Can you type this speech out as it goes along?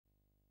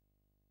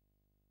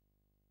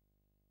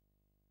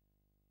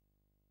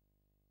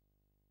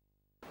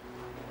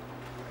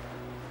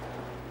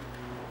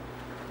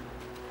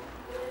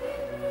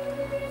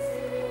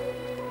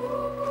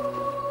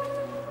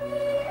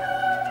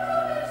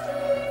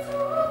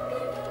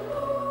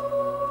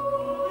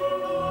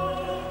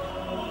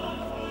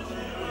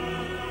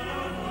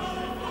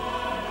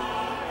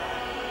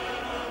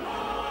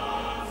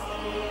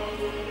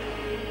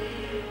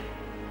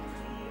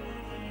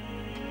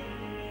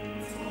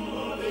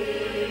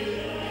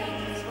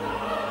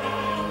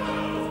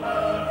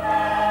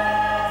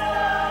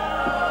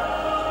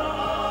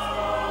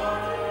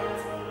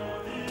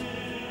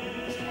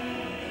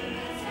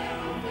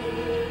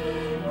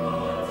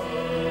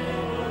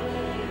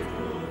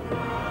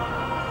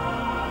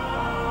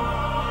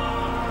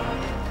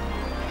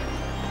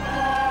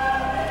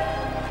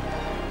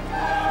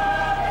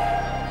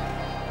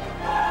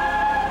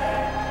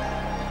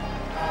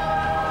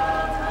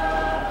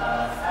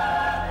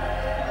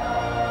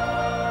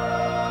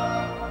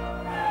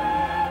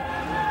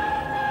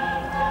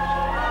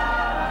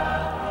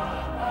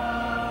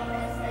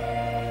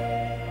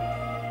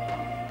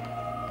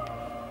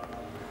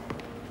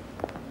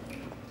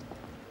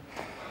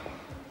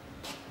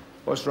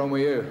What's wrong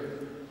with you?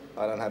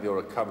 I don't have your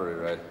recovery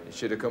rate. You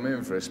should have come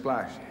in for a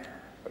splash.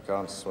 I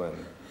can't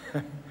swim.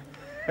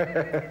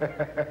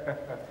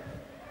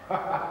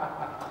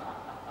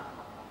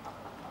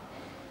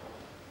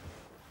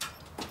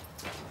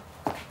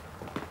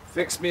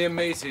 Fix me a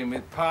meeting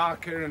with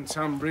Parker and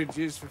Tom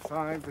Bridges for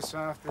 5 this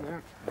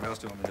afternoon. What else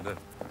do you want me to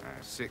do?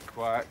 Sit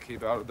quiet,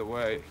 keep out of the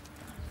way.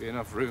 Be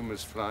enough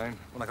rumours flying.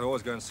 Well, I could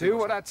always go and see... Do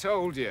what I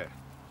told you.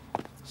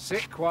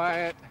 Sit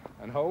quiet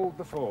and hold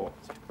the fort.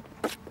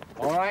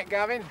 All right,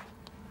 Gavin?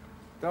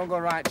 Don't go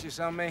righteous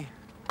on me.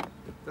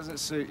 Doesn't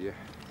suit you.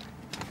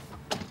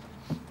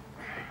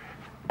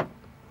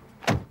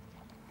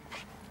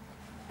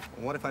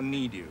 What if I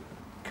need you?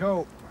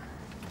 Cope.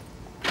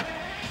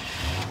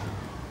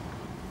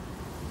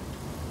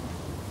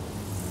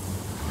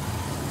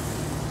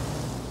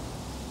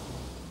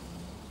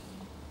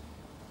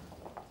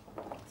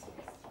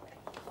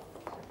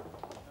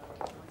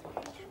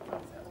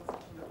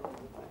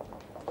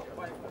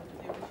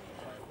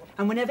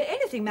 And whenever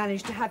anything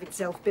managed to have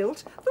itself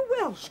built, the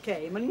Welsh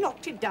came and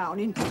knocked it down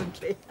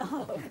instantly.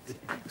 Oh,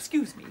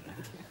 excuse me.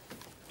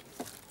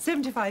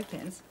 75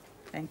 pence.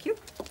 Thank you.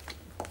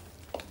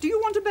 Do you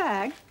want a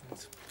bag?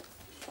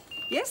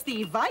 Yes,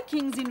 the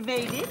Vikings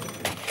invaded,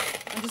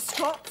 and the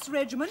Scots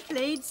regiment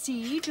laid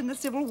siege in the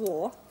Civil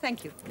War.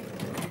 Thank you.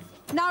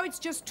 Now it's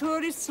just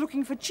tourists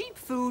looking for cheap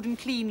food and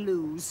clean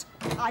loos.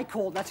 I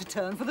call that a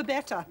turn for the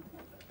better.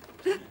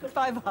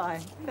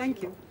 Bye-bye.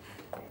 Thank you.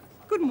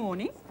 Good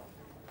morning.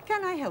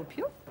 Can I help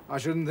you? I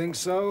shouldn't think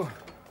so.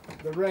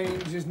 The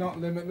range is not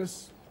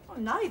limitless. Well,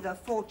 neither,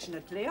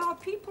 fortunately, are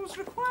people's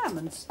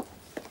requirements.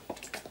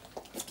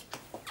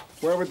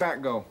 Where would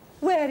that go?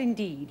 Where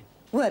indeed?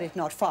 Were it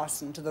not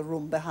fastened to the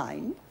room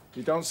behind?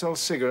 You don't sell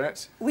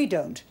cigarettes? We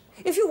don't.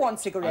 If you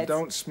want cigarettes... I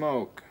don't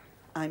smoke.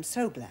 I'm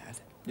so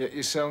glad. Yet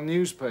you sell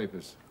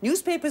newspapers.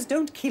 Newspapers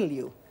don't kill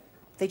you.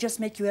 They just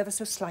make you ever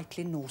so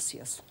slightly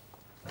nauseous.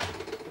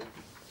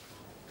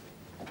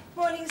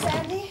 Morning,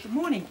 Sandy. Good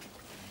morning.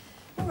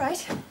 All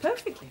right.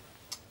 Perfectly.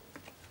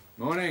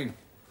 Morning.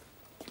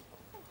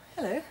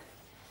 Hello.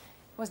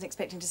 Wasn't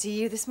expecting to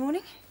see you this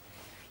morning.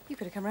 You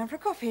could have come round for a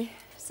coffee.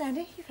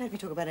 Sandy, you've heard me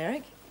talk about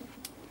Eric.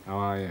 How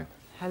are you?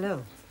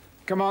 Hello.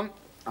 Come on.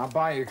 I'll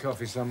buy you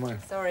coffee somewhere.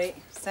 Sorry,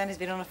 Sandy's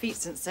been on her feet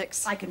since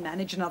 6. I can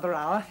manage another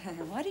hour.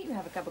 Why don't you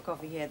have a cup of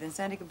coffee here, then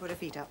Sandy can put her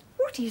feet up.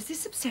 What is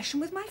this obsession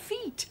with my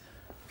feet?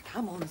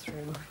 Come on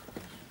through.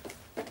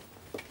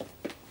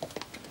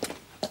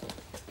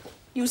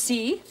 You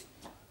see?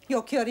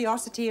 Your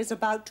curiosity is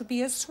about to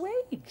be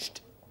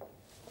assuaged.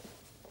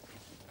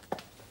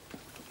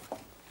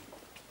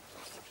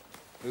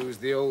 Who's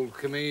the old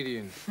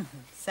comedian?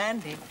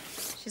 Sandy.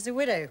 She's a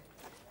widow.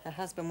 Her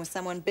husband was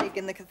someone big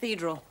in the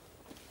cathedral.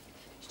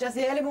 She does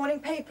the early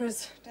morning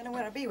papers. Don't know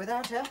where I'd be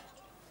without her.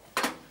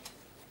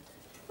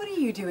 What are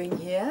you doing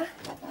here?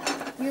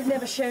 You've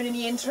never shown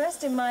any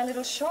interest in my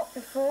little shop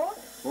before.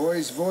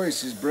 Boy's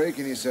voice is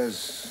breaking, he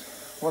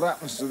says. What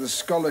happens to the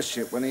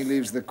scholarship when he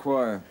leaves the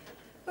choir?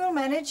 We'll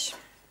manage.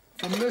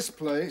 From this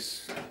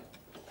place,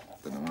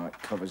 don't know how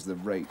it covers the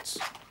rates.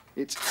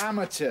 It's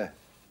amateur.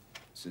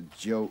 It's a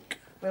joke.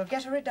 We'll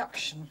get a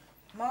reduction.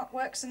 Mark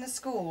works in the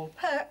school.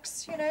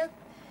 Perks, you know,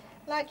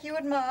 like you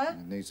admire.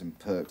 I need some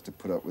perks to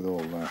put up with all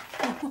that.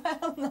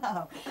 Well,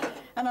 now.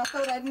 And I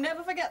thought I'd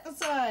never forget the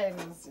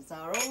signs. It's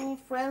our old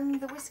friend,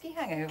 the whiskey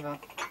hangover.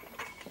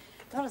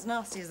 Not as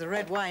nasty as the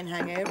red wine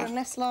hangover and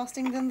less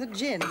lasting than the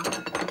gin.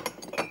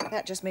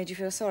 That just made you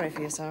feel sorry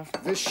for yourself.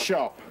 This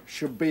shop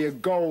should be a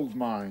gold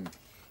mine.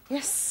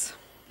 Yes.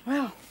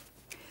 Well,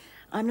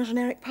 I'm not an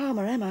Eric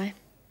Palmer, am I?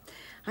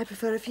 I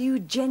prefer a few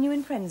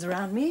genuine friends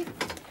around me.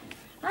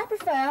 I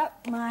prefer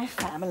my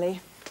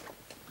family.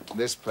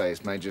 This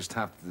place may just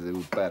have to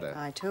do better.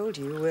 I told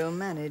you we'll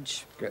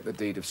manage. Get the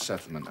deed of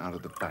settlement out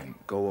of the bank.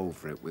 Go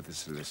over it with the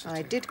solicitor.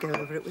 I did go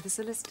over it with the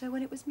solicitor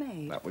when it was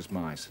made. That was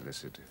my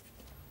solicitor.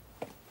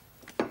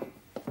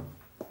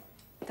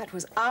 That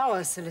was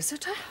our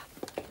solicitor.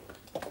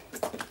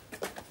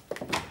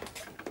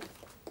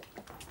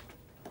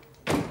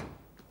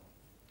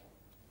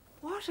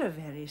 What a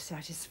very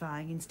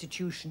satisfying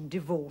institution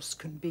divorce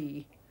can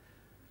be.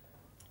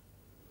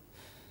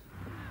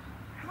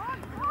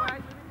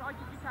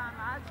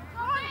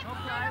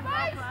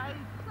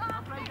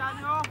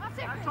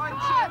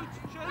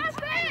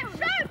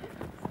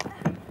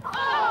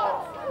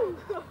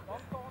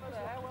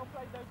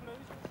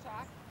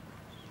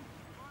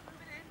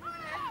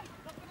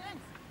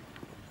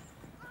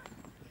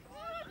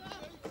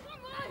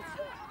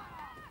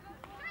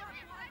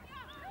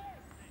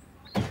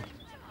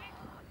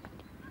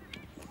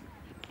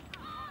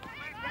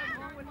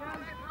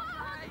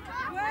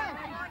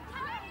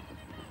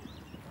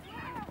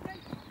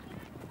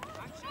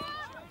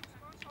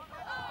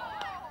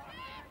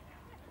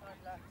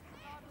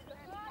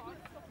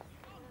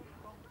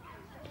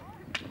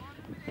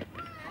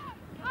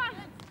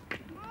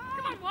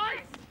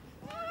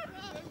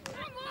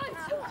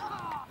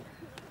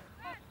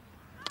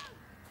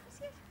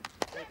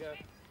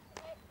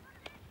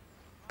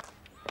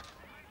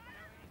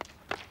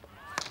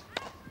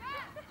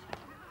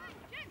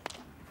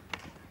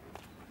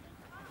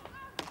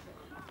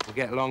 You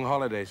get long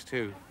holidays,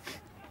 too.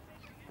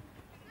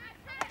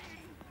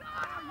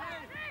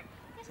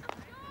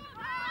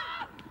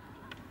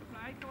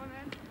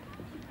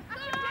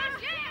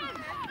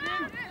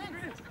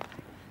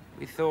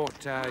 We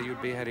thought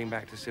you'd be heading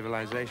back to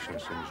civilization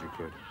as soon as you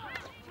could.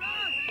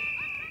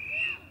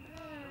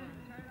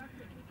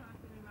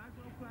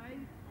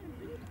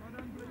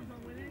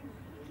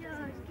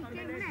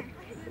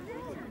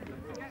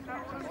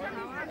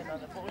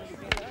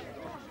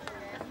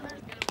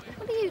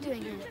 What are you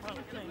doing here?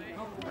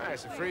 Ah,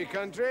 it's a free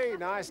country.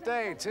 Nice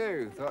day,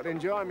 too. Thought I'd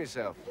enjoy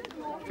myself.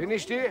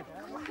 Finished here?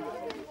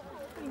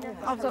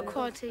 I've got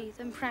quality,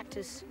 then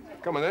practice.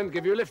 Come on, then.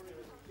 Give you a lift.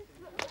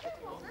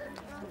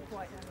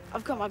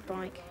 I've got my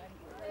bike.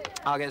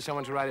 I'll get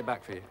someone to ride it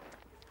back for you.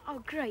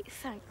 Oh, great,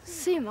 thanks.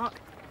 See you, Mark.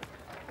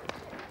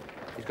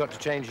 He's got to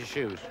change his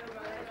shoes.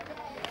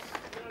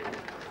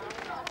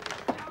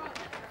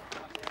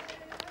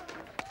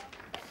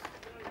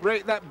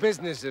 Rate that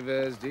business of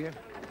hers, do you?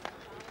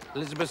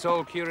 Elizabeth's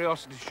old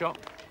curiosity shop.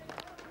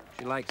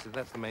 She likes it,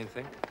 that's the main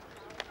thing.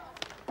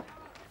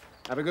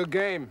 Have a good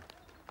game.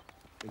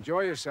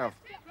 Enjoy yourself.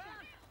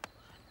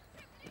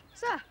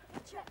 Sir.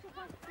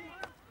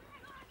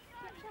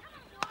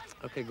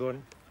 Okay,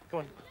 Gordon.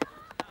 Come on.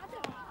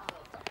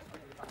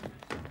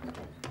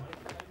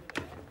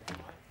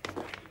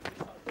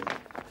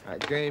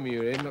 That game you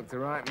were in looked a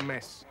right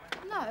mess.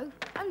 No,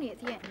 only at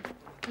the end.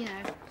 You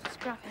know,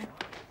 scrapping.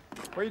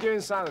 What are you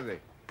doing Saturday?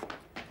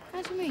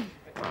 How do you mean?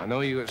 I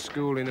know you at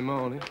school in the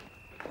morning.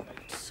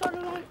 Sort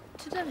of like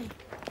today. You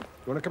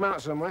want to come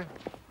out somewhere?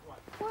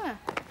 Where?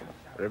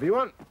 Wherever you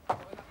want.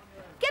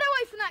 Get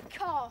away from that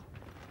car!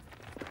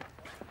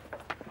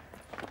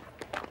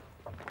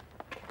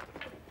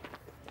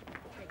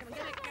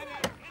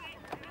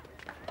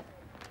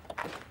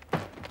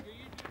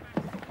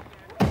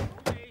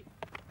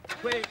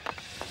 Quick.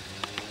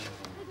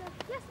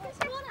 Yes,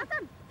 go on,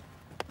 Adam.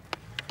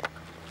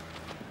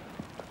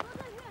 Go on,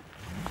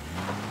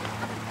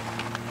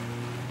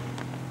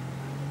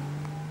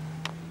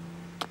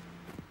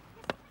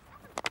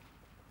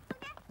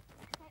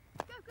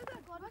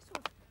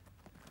 westward.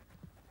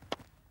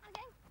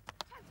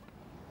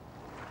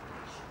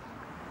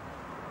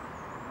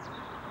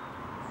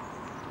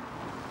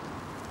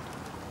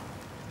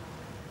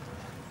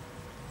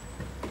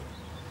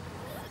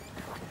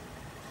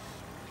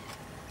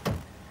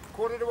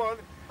 Quarter to one.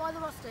 By the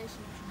bus station.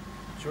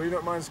 Sure you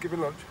don't mind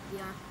skipping lunch?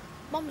 Yeah.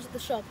 Mum was at the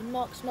shop and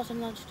Mark's not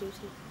on lunch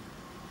duty.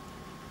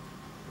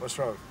 What's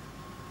wrong?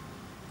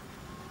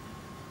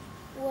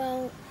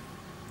 Well,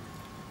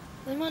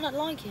 they might not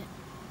like it.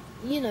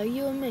 You know,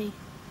 you and me.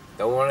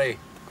 Don't worry.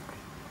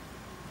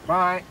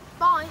 Bye.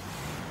 Bye.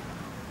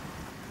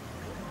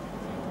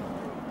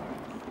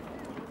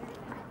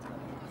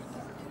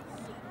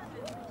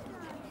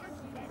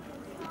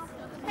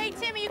 Hey,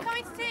 Tim, are you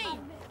coming to tea?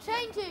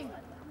 Changing.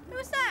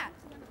 Who's that?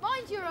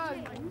 Mind your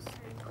own.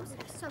 What's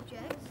the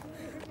subject?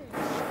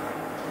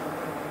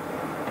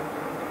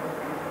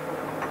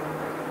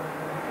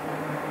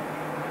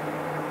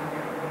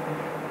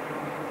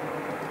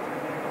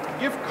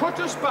 You've cut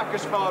us back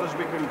as far as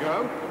we can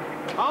go.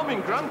 I'm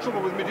in grand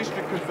trouble with my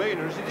district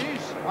convener as it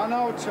is. I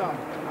know, Tom.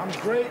 I'm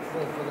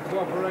grateful for the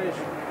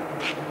cooperation.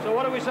 So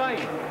what are we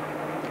saying?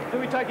 Do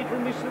we take it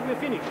from this that we're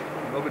finished?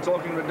 We'll be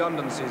talking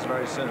redundancies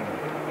very soon.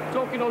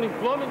 Talking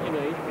unemployment, you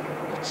mean?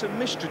 It's a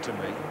mystery to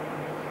me.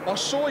 I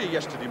saw you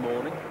yesterday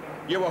morning.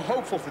 You were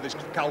hopeful for this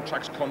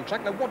Caltrax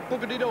contract. Now, what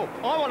buggered it up?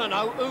 I want to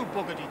know who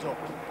buggered it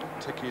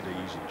up. Take it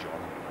easy, John.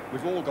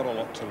 We've all got a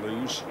lot to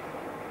lose.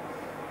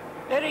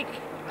 Eric,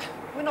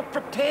 we're not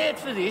prepared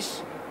for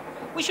this.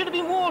 We should have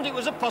been warned it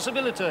was a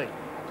possibility.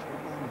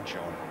 Come on,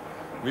 John.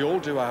 We all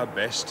do our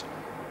best.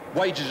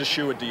 Wages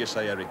assured, do you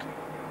say, Eric?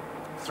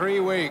 3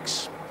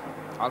 weeks.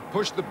 I'll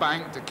push the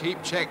bank to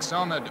keep checks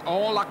on, and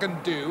all I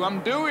can do,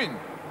 I'm doing.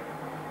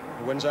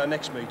 When's our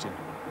next meeting?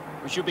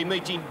 We should be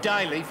meeting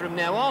daily from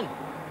now on.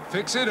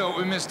 Fix it up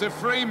with Mr.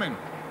 Freeman.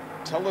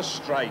 Tell us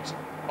straight.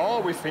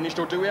 Are we finished,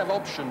 or do we have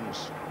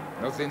options?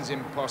 Nothing's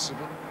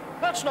impossible.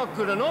 That's not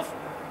good enough.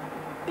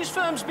 This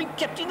firm's been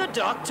kept in the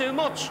dark too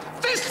much.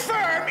 This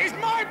firm is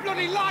my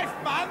bloody life,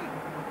 man!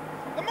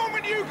 The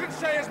moment you can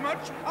say as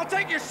much, I'll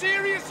take you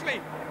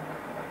seriously.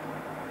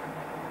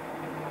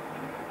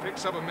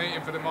 Fix up a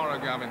meeting for tomorrow,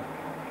 Gavin.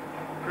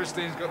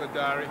 Christine's got the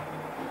diary.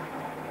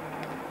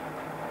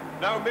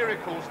 No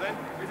miracles, then?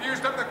 We've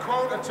used up the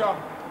quota,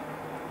 Tom.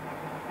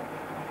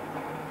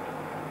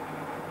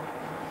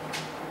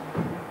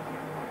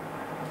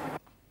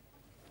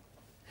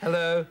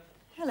 Hello.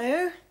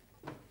 Hello.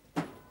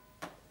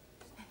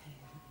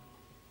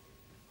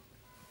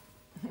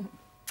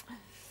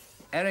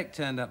 Eric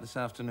turned up this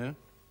afternoon.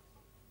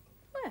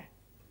 Where?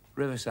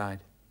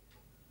 Riverside.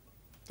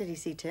 Did he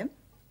see Tim?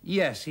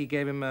 Yes, he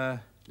gave him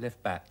a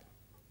lift back.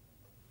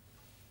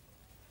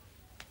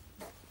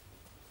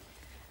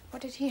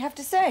 What did he have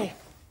to say?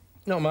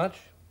 Not much.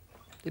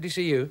 Did he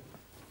see you?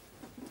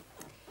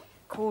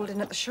 Called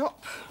in at the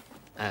shop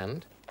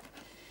And?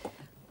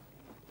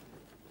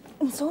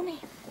 and saw me.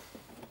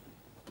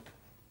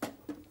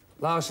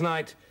 Last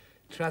night,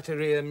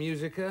 Trattoria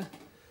Musica.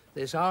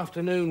 This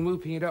afternoon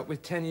whooping it up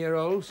with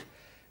 10-year-olds.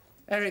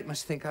 Eric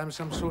must think I'm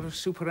some sort of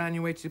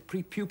superannuated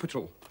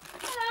prepubertal.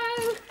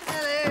 Hello.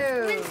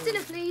 Hello. Mince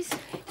dinner, please.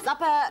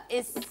 Supper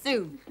is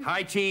soon.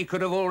 High tea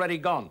could have already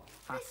gone.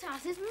 This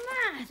house is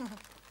mad.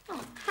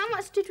 Oh, how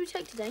much did we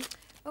take today?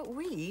 Oh,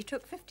 we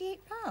took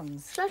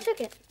 £58. Shall I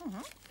take it?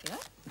 Yeah.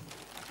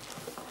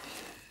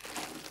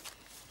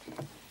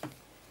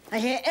 I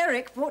hear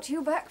Eric brought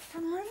you back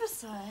from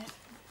Riverside.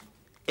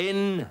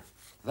 In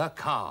the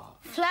car.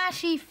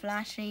 Flashy,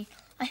 flashy.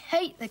 I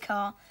hate the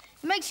car.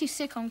 It makes you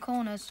sick on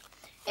corners.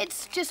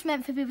 It's just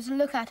meant for people to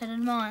look at and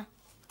admire.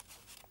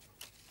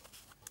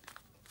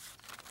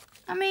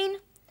 I mean,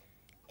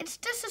 it's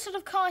just the sort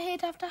of car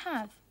he'd have to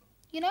have,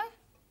 you know?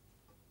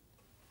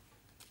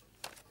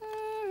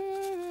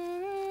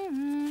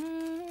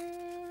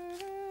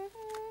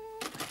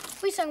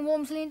 We sang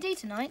Walmsley and Dee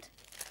tonight.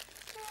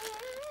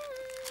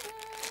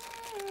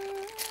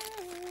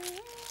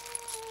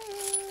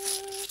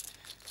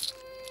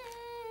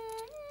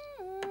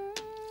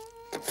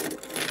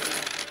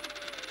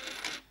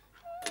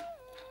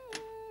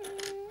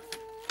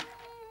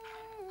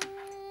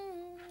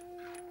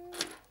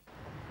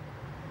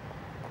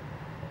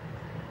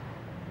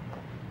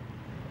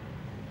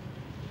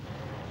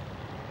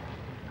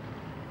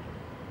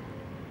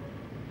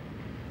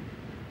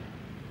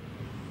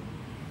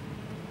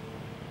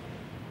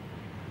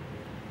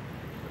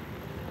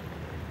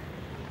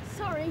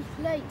 Sorry,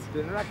 late.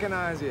 Didn't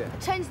recognise you.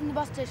 Changed in the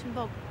bus station,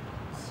 Bob.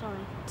 Sorry,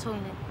 toilet.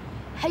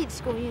 Hate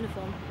school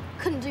uniform.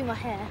 Couldn't do my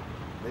hair.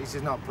 At least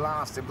it's not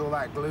plastered with all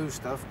that glue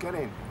stuff. Get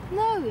in.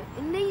 No,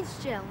 it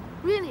needs gel.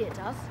 Really, it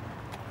does.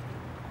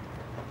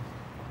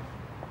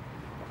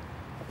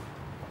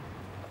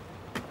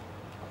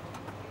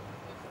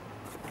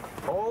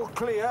 All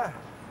clear.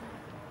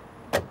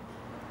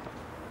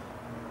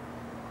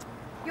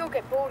 You'll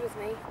get bored with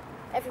me.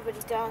 Everybody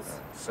does.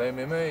 Same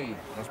with me.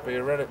 Must be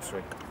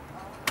hereditary.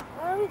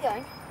 Where are we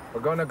going? We're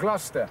going to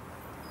Gloucester.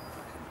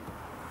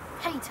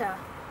 Hater.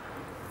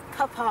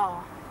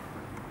 Papa.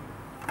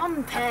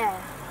 Unpair.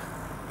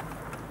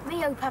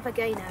 Mio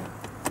Papageno.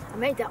 I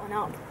made that one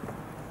up.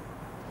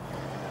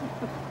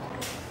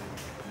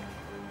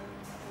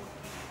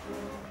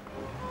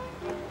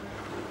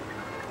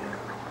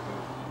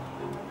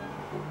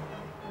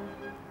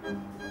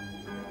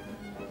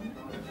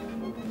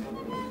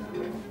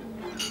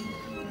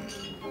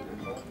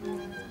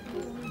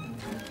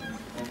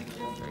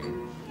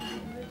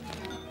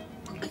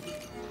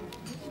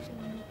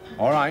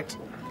 All right.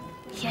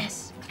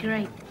 Yes,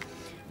 great.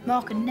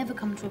 Mark had never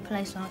come to a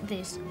place like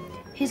this.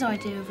 His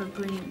idea of a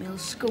brilliant meal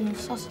is school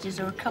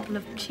sausages or a couple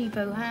of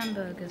cheapo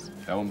hamburgers.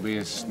 Don't be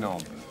a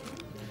snob.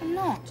 I'm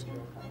not.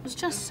 I was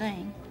just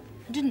saying.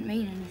 I didn't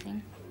mean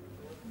anything.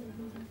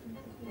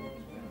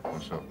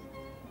 What's up?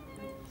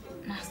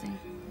 Nothing.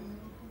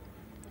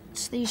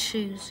 It's these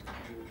shoes.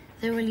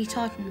 They're really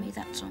tight on me,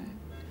 that's all.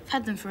 I've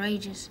had them for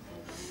ages.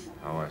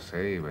 Oh, I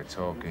see. We're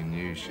talking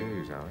new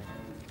shoes, are we?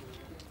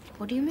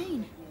 What do you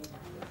mean?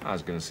 I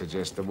was going to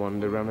suggest a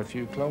wander around a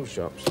few clothes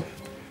shops.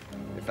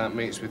 If that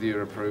meets with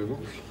your approval.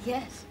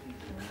 Yes.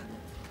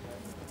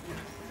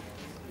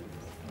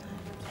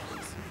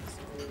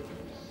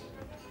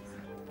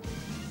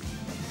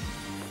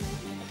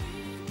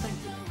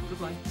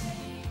 Goodbye.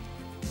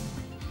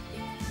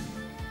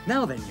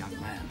 Now then, young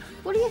man.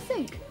 What do you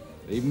think?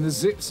 Even the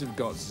zips have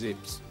got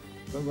zips.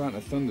 Talk about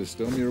a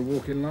thunderstorm, you're a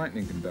walking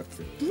lightning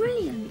conductor.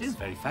 Brilliant. It is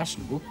very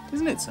fashionable,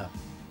 isn't it, sir?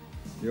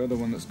 You're the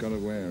one that's got to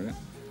wear it.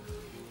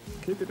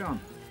 Keep it on.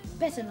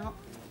 Better not.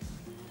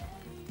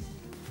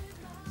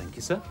 Thank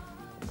you, sir.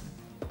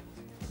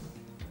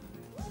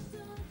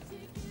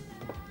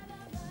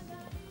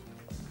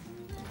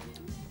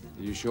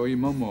 Are you sure your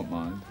mum won't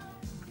mind?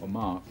 Or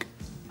Mark?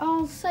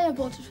 I'll say I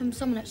bought it from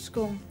someone at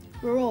school.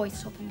 We're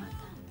always shopping like that.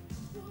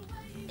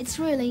 It's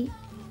really,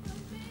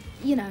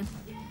 you know,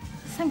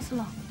 thanks a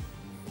lot.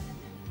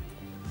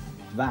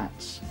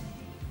 That's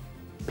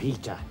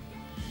Peter.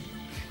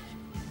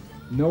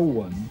 No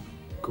one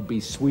could be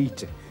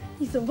sweeter.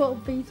 He's a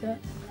wild Peter.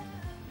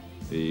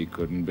 He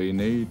couldn't be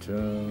neater.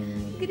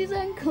 Look at his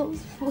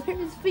ankles. Where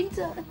is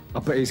Peter? I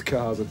bet his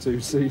car's a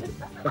two-seater.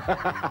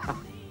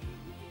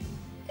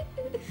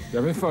 You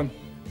having fun?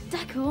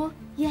 D'accord,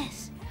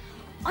 yes.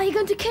 Are you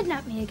going to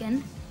kidnap me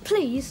again?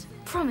 Please,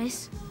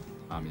 promise.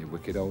 I'm your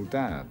wicked old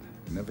dad.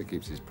 He never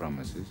keeps his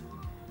promises.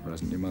 Or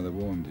hasn't your mother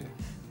warned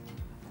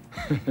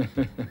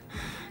you?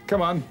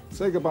 Come on,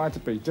 say goodbye to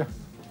Peter.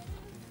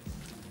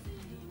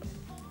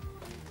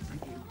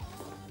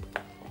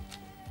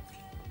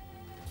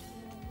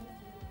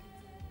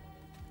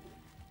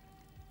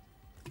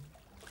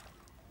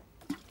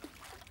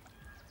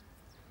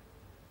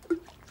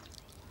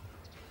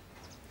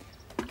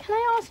 Can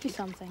I ask you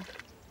something?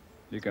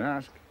 You can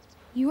ask.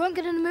 You won't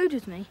get in the mood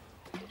with me.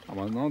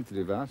 I'm on to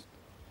you've asked.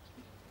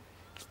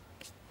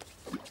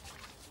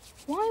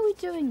 Why are we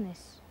doing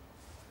this?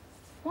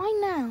 Why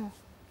now?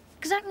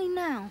 Exactly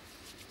now?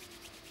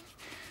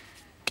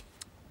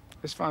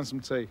 Let's find some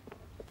tea.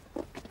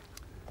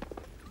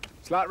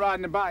 It's like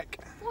riding a bike.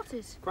 What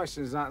is?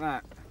 Questions like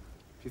that.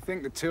 If you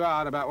think they're too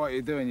hard about what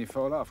you're doing, you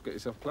fall off. Get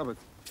yourself clobbered.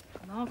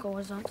 Mark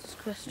always answers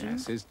Yeah,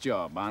 questions. it's his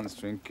job,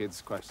 answering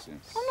kids'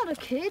 questions. I'm not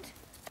a kid.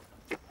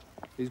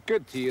 He's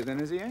good to you then,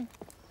 is he, eh?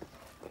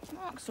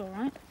 Mark's all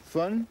right.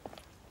 Fun?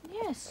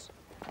 Yes.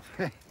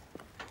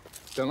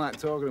 Don't like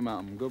talking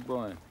about him. Good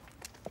boy.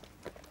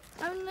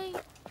 Only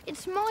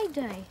it's my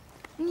day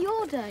and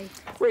your day.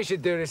 We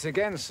should do this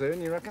again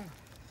soon, you reckon?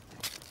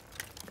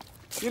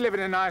 You live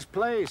in a nice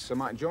place. I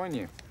might join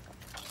you.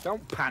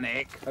 Don't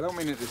panic. I don't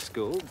mean at the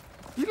school.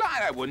 You'd like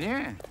that, wouldn't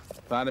you?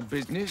 If I had a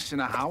business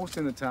and a house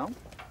in the town.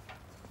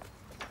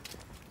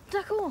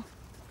 D'accord.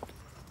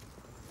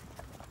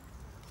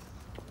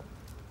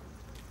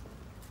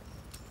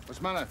 What's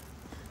the matter?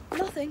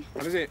 Nothing.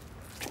 What is it?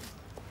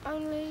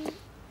 Only...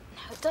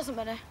 No, it doesn't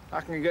matter.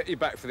 I can get you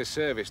back for the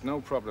service,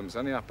 no problems.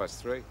 Only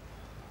 3:30.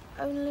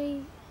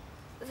 Only...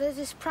 There's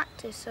this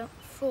practice at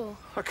 4.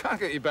 I can't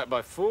get you back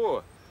by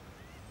 4.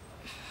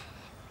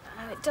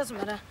 No, it doesn't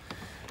matter.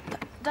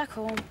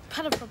 D'accord,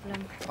 pas de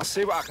problem. I'll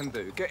see what I can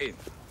do. Get in.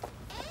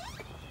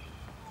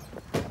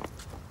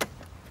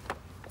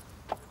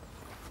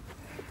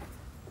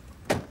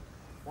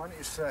 Why don't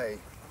you say?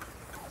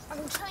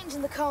 I'm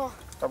changing the car.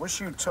 I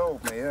wish you'd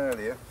told me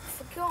earlier.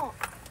 Forgot.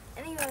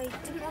 Anyway,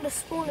 didn't want to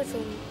spoil it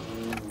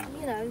all.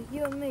 You know,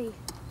 you and me.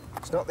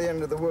 It's not the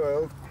end of the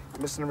world.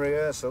 Missing a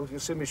rehearsal, you'll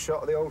see me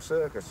shot at the old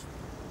circus.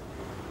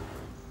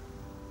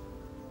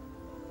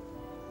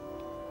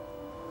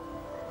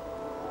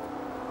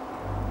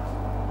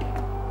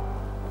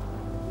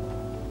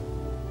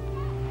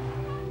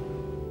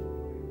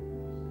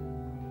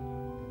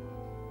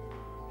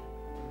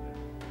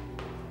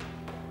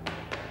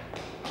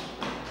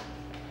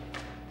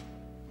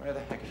 Where the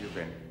heck have you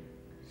been?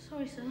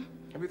 Sorry, sir.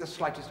 Have you the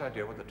slightest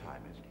idea what the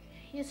time is?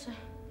 Yes, sir.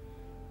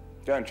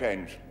 Don't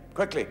change.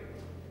 Quickly.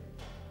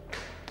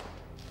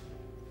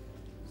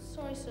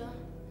 Sorry, sir.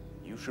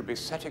 You should be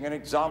setting an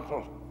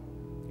example.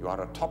 You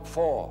are a top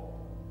 4.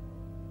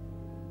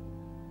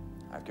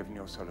 I've given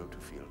your solo to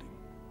Fielding.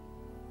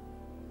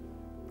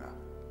 Now,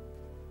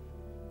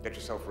 get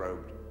yourself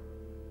robed.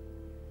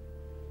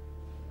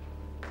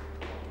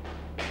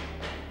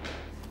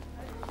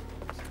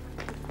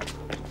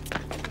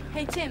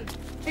 Hey, Tim.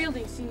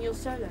 Fielding's seen your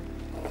solo.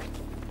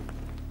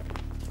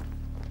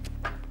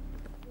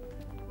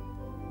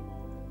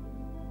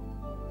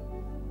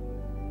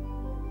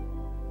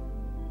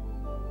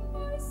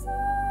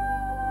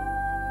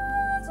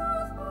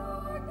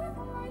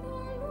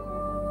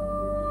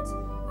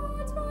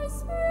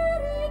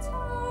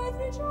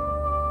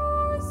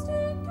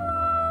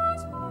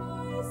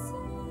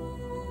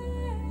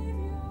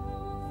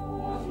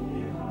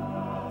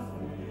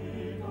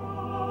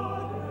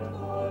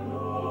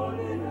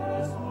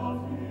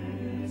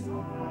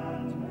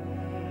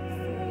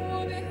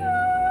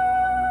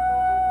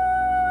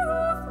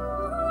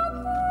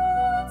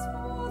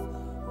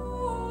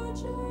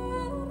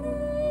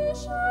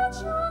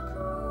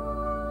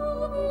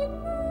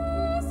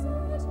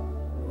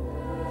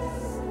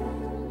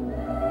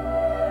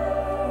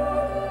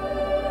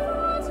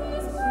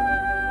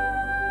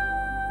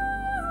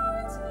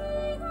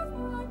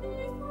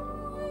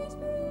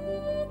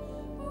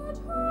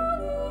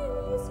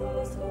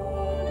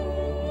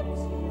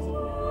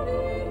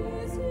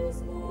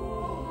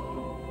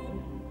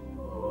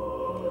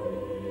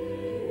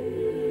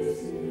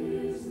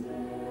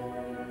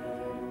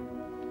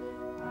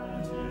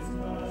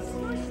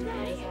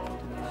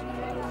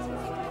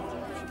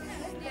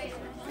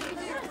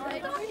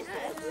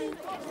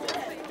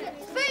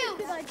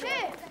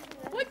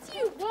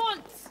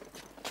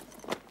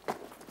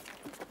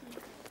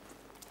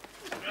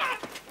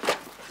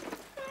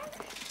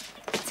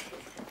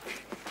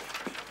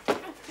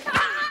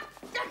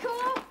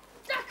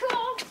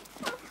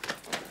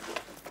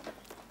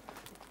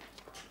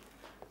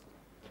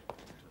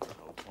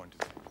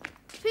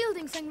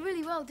 Fielding sang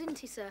really well, didn't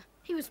he, sir?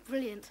 He was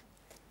brilliant.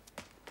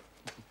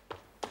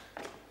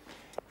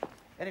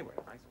 Anyway,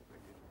 I thought they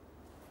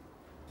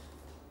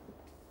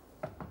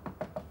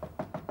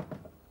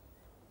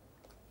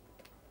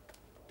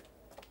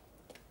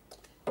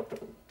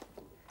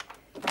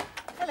did.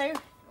 Hello.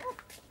 Oh,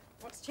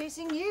 what's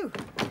chasing you?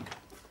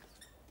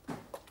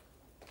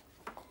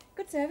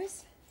 Good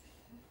service.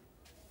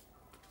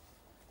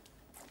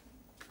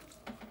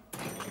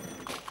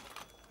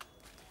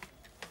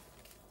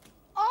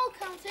 I'll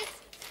count it.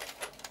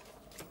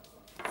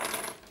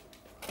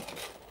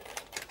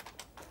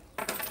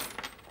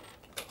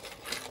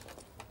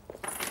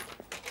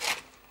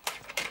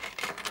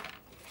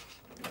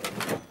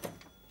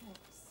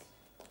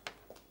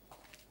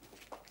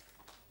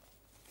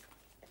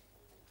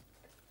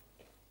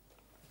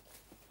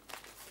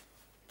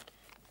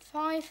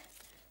 Five,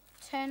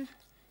 10,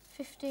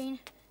 15,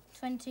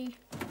 20, 25,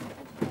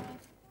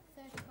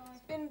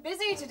 35. Been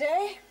busy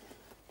today.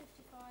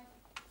 55,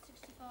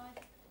 65,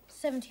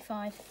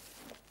 75.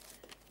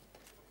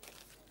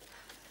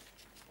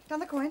 Done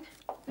the coin?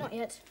 Not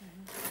yet.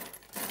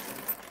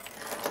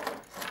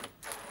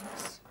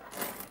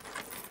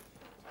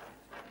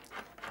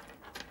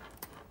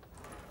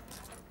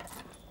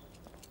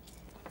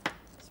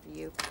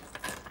 you.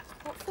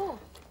 What for?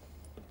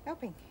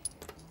 Helping.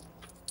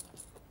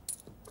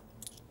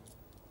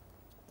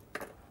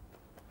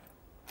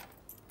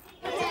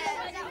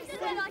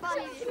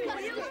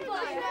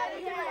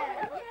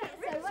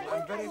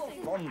 I'm very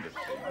fond of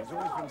him. He's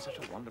always been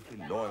such a wonderfully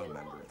loyal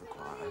member of the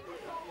choir.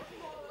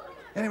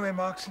 Anyway,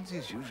 Mark, since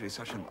he's usually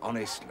such an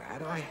honest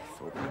lad, I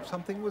thought perhaps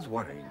something was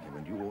worrying him,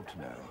 and you ought to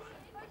know.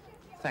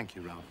 Thank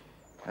you, Ralph.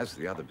 As for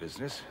the other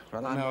business,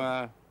 well, I'm...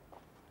 No,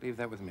 leave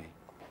that with me.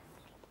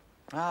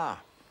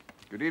 Ah,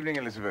 good evening,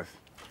 Elizabeth.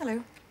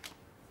 Hello.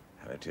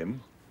 Hello,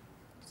 Tim.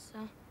 Sir.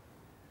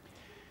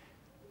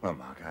 Well,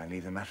 Mark, I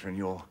leave the matter in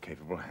your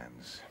capable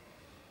hands.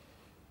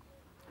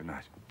 Good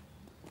night.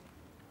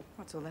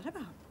 What's all that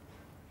about?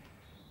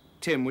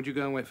 Tim, would you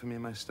go and wait for me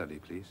in my study,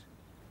 please?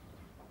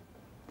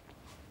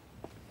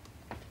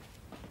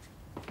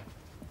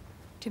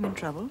 Tim in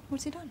trouble?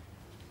 What's he done?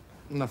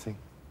 Nothing.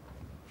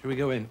 Shall we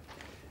go in?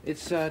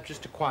 It's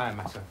just a choir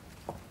matter.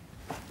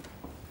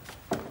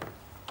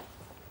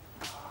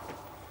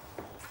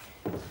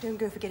 Don't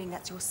go forgetting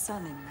that's your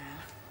son in there.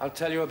 I'll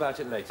tell you about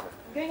it later.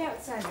 I'm going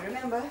outside, you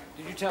remember?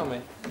 Did you tell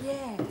me?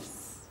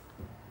 Yes.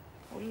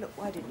 Oh, look,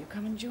 why didn't you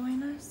come and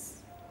join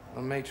us?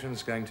 Well,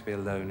 Matron's going to be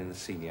alone in the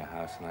senior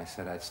house, and I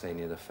said I'd stay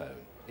near the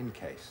phone, in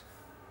case.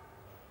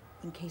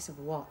 In case of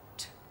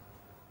what?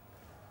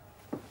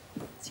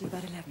 See you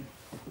about 11.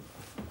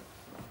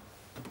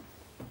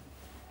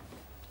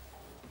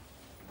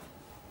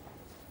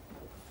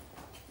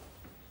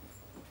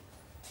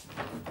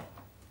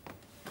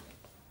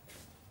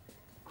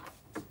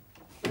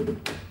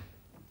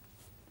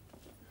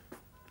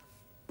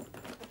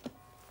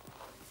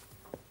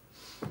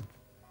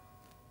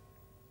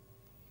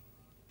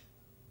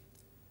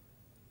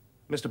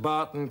 Mr.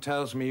 Barton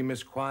tells me you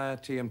miss choir,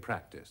 tea, and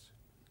practice.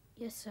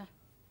 Yes, sir.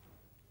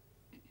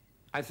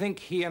 I think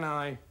he and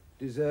I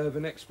deserve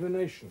an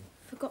explanation.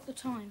 Forgot the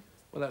time.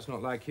 Well, that's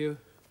not like you.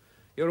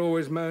 You're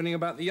always moaning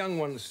about the young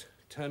ones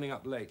turning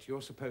up late.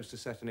 You're supposed to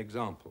set an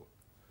example.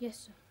 Yes,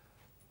 sir.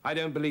 I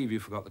don't believe you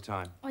forgot the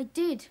time. I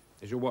did.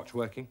 Is your watch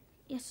working?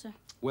 Yes, sir.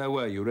 Where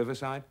were you,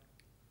 Riverside?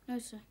 No,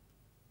 sir.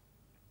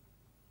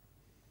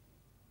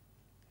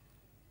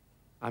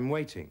 I'm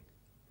waiting.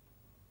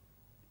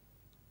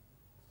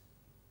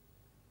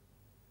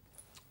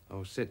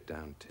 Oh, sit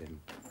down,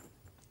 Tim.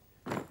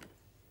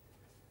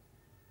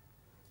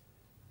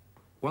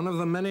 One of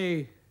the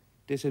many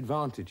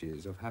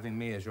disadvantages of having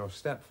me as your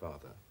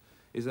stepfather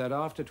is that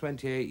after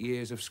 28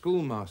 years of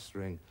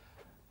schoolmastering,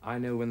 I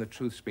know when the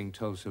truth's being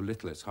told so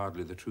little it's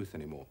hardly the truth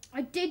anymore.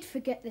 I did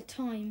forget the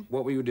time.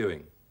 What were you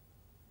doing?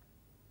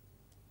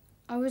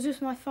 I was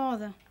with my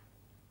father.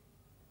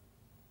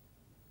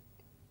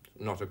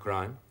 Not a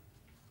crime?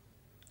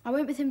 I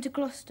went with him to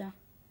Gloucester.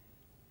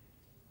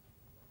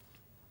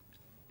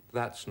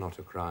 That's not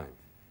a crime.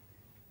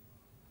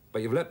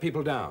 But you've let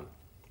people down,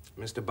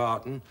 Mr.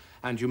 Barton,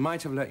 and you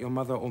might have let your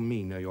mother or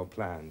me know your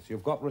plans.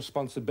 You've got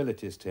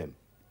responsibilities, Tim.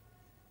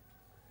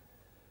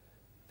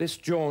 This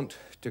jaunt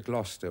to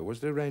Gloucester,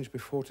 was it arranged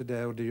before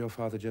today, or did your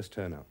father just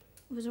turn up?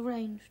 It was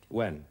arranged.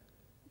 When?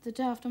 The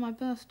day after my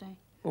birthday.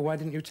 Well, why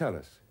didn't you tell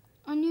us?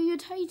 I knew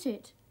you'd hate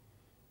it.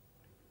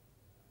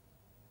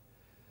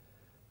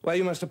 Well,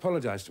 you must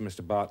apologize to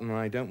Mr. Barton, and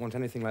I don't want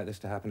anything like this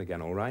to happen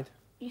again, all right?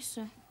 Yes,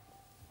 sir.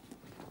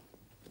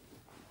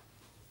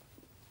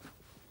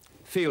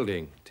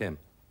 Fielding, Tim.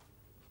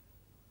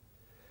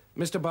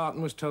 Mr.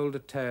 Barton was told a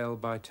tale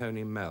by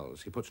Tony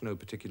Mells. He puts no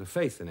particular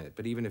faith in it,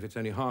 but even if it's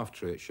only half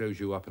true, it shows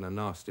you up in a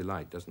nasty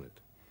light, doesn't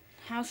it?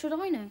 How should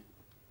I know?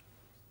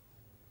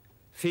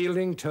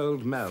 Fielding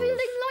told Mells...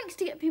 Fielding likes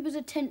to get people's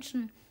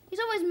attention. He's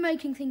always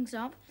making things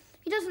up.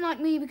 He doesn't like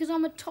me because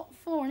I'm a top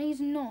 4 and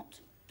he's not.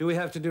 Do we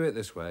have to do it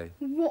this way?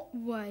 What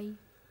way?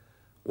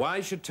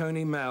 Why should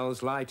Tony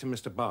Mells lie to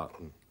Mr.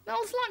 Barton?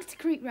 Mells likes to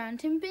creep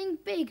round him, being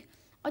big.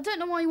 I don't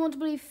know why you want to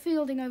believe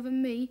Fielding over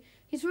me.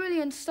 He's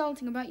really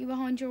insulting about you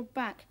behind your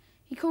back.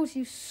 He calls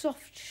you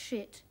soft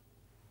shit.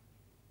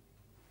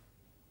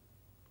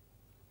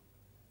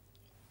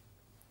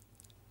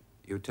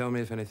 You'd tell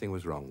me if anything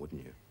was wrong,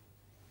 wouldn't you?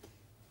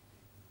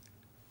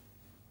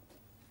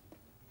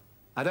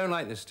 I don't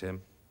like this,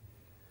 Tim.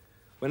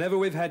 Whenever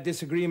we've had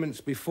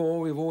disagreements before,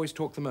 we've always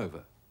talked them over.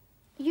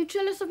 Are you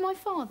jealous of my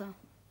father?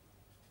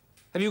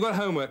 Have you got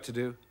homework to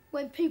do?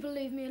 When people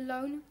leave me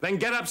alone? Then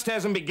get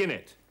upstairs and begin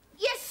it.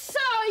 Yes, sir!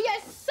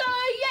 Yes, sir!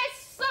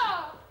 Yes, sir!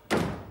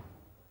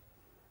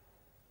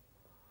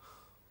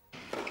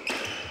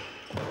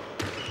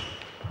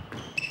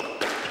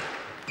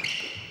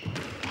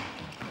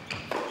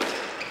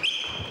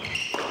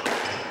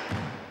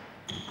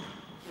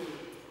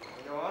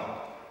 Go on.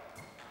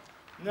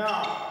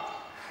 No.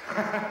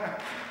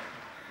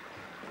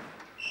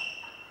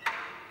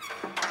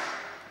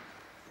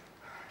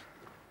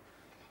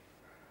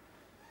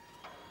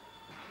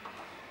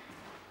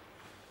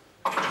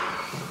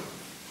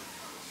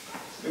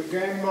 Good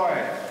game,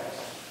 boy.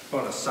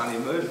 On a sunny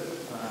mood.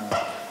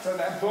 Took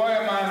that boy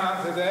of mine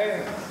out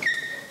today.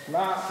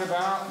 Marked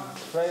about,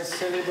 played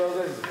silly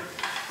buggers.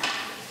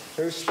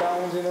 Threw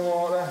stones in the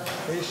water.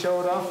 He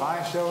showed off,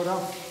 I showed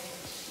off.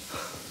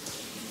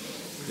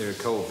 You're a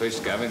cold fish,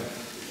 Gavin.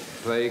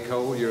 Play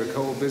cold, you're a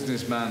cold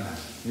businessman.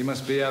 You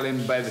must be hell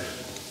in bed.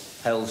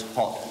 Hell's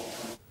hot.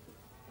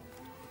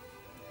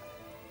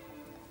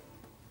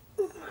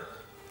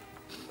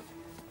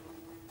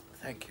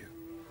 Thank you.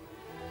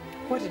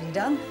 What had he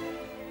done?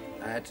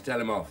 I had to tell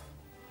him off.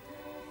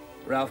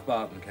 Ralph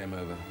Barton came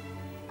over.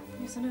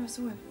 Yes, I never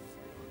saw him.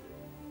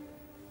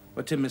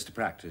 Well, Tim missed a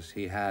practice.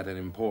 He had an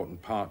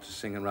important part to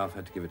sing, and Ralph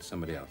had to give it to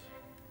somebody else.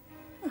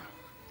 Oh,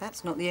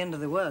 that's not the end of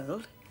the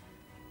world.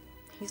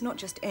 He's not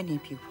just any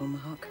pupil,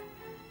 Mark.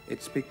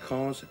 It's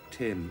because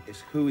Tim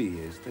is who he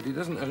is that he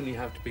doesn't only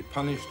have to be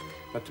punished,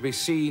 but to be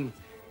seen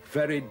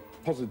very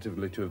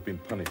positively to have been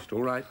punished,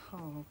 all right?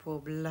 Oh, poor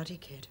bloody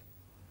kid.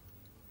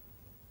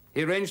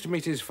 He arranged to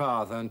meet his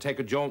father and take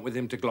a jaunt with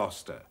him to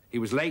Gloucester. He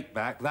was late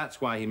back, that's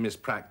why he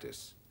missed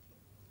practice.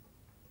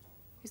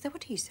 Is that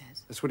what he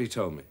says? That's what he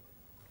told me.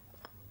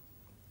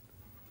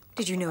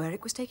 Did you know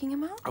Eric was taking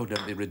him out? Oh,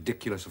 don't be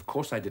ridiculous. Of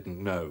course I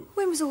didn't know.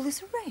 When was all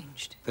this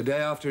arranged? The day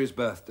after his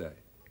birthday.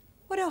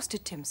 What else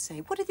did Tim say?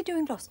 What did they do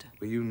in Gloucester?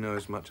 Well, you know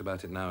as much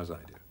about it now as I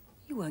do.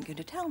 You weren't going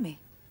to tell me.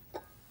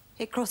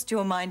 It crossed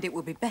your mind it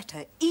would be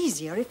better,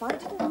 easier if I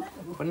didn't know.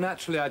 Well,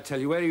 naturally, I'd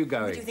tell you. Where are you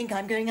going? Where do you think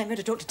I'm going? I'm going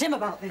to talk to Tim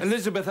about this.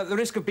 Elizabeth, at the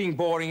risk of being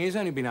boring, he's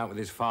only been out with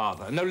his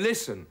father. No,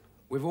 listen.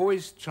 We've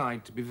always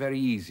tried to be very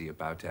easy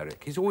about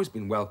Eric. He's always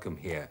been welcome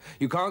here.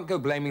 You can't go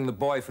blaming the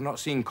boy for not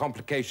seeing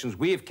complications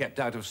we have kept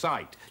out of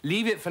sight.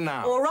 Leave it for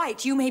now. All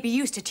right, you may be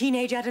used to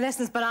teenage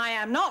adolescence, but I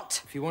am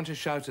not. If you want to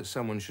shout at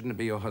someone, shouldn't it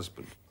be your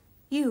husband?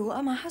 You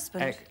are my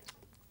husband.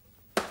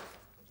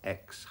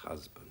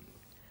 Ex-husband.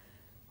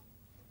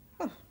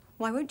 Well,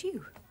 why won't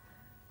you?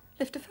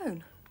 Lift a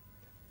phone.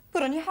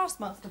 Put on your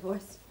housemaster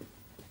voice.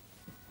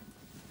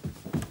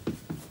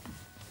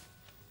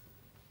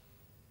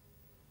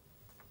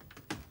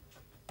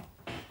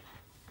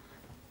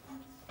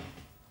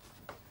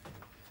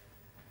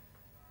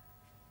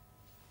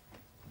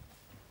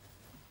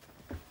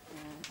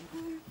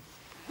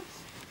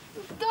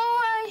 Go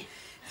away!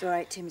 It's all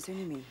right, Tim. It's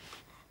only me.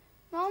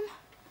 Mum?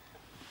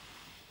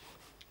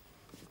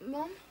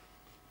 Mum?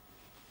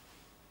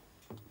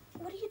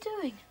 What are you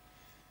doing?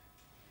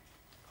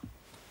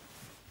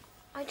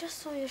 I just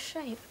saw your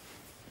shape.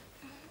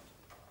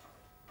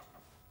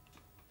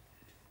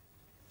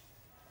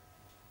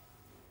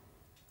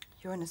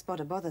 You're in a spot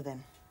of bother,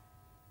 then.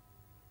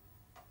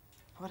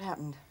 What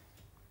happened?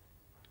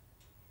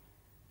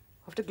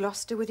 Off to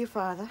Gloucester with your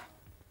father?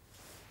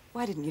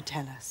 Why didn't you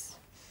tell us?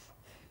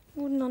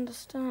 Wouldn't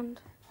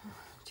understand.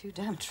 Too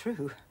damn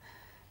true.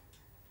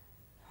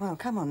 Well,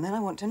 come on, then.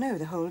 I want to know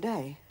the whole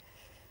day.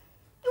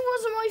 It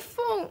wasn't my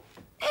fault.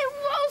 It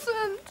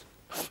wasn't.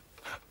 When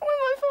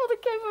my father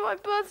came for my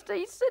birthday,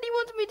 he said he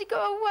wanted me to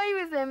go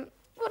away with him.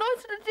 But I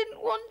said I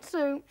didn't want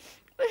to.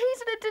 But he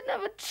said I didn't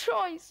have a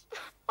choice.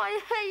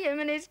 I hate him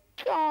and his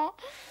car.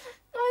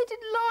 I did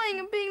lying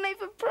and being late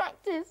for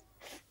practice.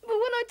 But when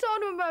I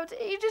told him about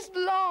it, he just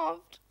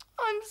laughed.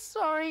 I'm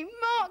sorry.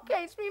 Mark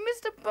hates me.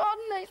 Mr.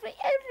 Barton hates me.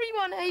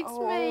 Everyone hates me.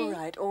 All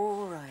right,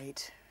 all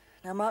right.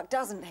 Now, Mark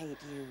doesn't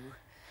hate you.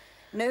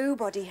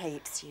 Nobody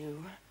hates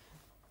you.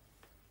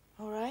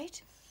 All right?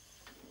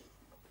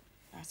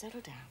 Now,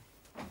 settle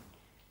down.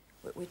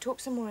 We'll talk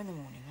some more in the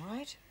morning, all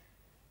right?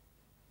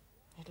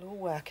 It'll all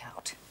work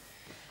out.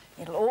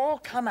 It'll all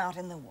come out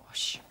in the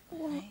wash.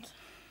 What? Right?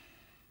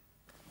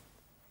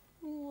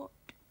 What?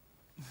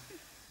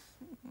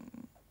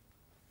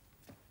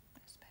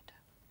 That's better.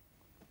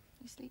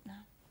 You sleep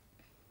now.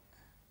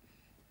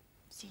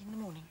 See you in the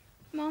morning.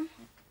 Mum?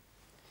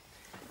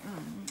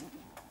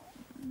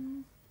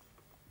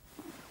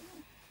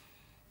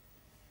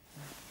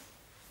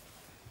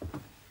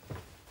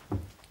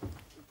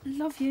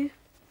 Love you.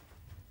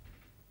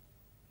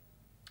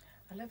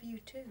 I love you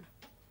too.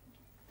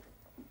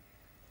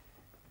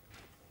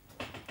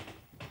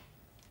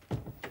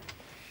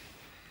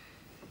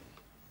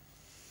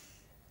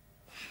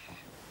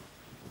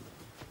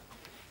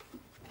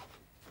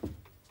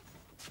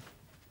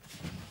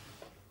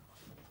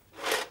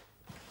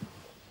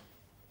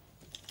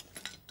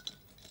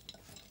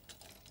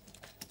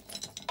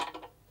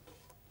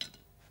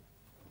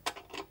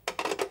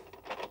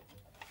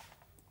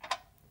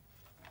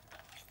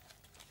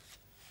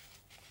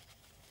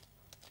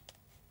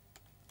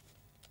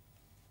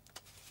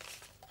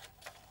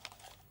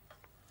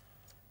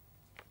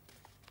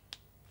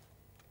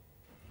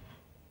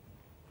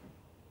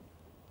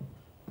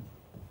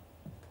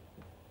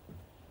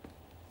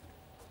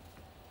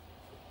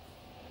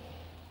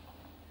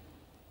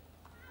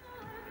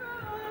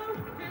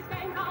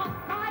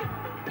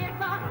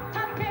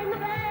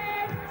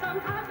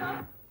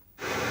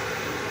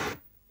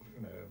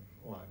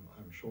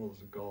 Sure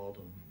there's a God,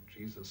 and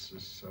Jesus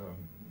is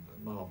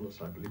marvelous,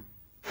 I believe.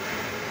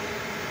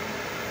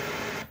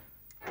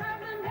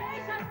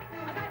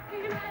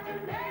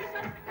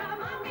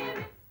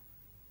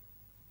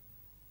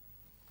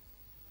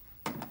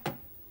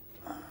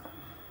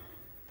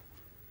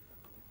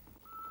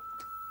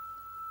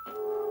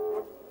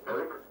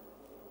 Eric,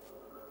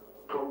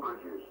 Tom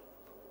Bridges.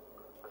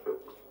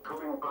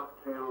 Coming back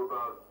to you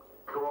about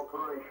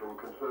cooperation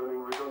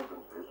concerning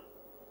redundancies.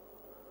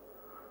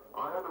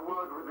 I had a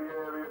word with the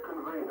area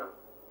convener.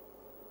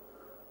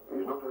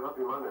 He's not a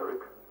happy man,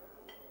 Eric,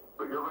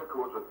 but your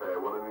record's a fair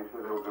one, and he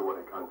says he'll do what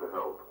he can to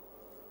help.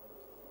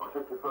 I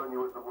said to phone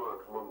you at the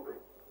works Monday.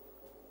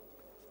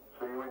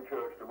 See you in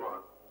church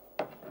tomorrow.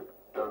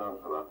 Don't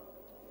answer that.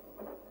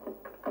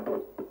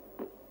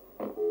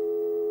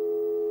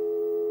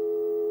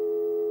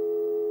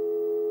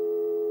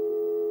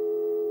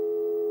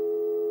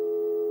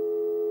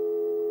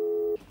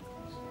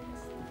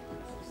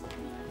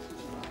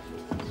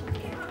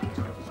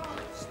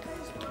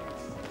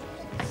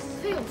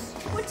 Fields,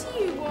 what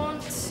do you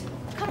want?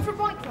 Come for a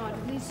bike ride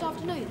with me this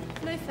afternoon?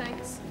 No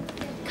thanks.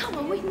 Come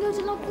on, we can go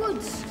to Log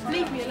Woods.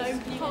 Leave me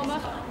alone,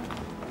 Palmer.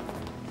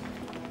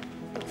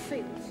 Look,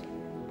 Fields,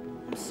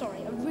 I'm sorry,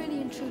 I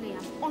really and truly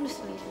am.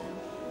 Honestly, I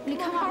am. Will you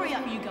come Hurry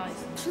out up, with me? you guys.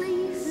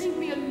 Please? Leave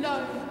me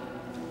alone.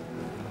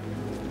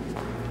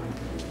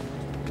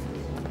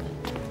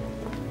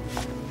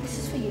 This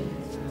is for you.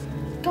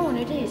 Go on,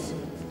 it is.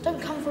 Don't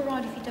come for a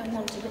ride if you don't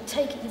want to, but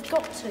take it, you've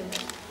got to.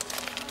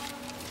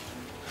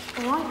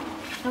 All right?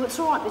 No, it's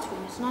all right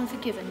between us, and I'm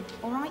forgiven.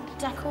 All right,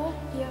 d'accord?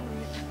 Yeah.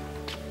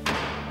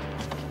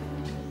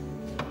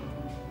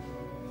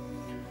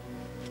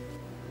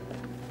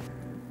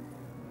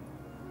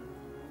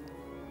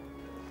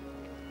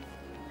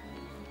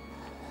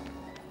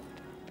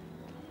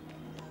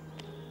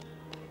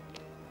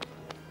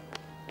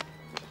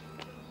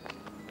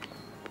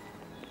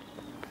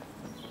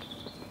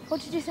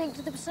 What did you think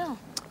to the bazaar?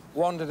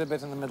 Wandered a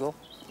bit in the middle.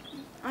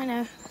 I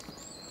know.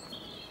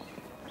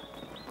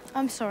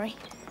 I'm sorry.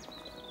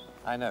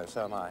 I know,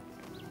 so am I.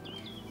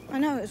 I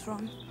know it was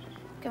wrong.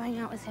 Going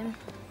out with him,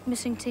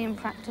 missing tea in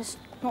practice,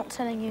 not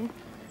telling you.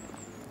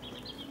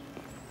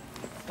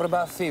 What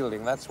about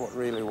Fielding? That's what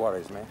really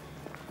worries me.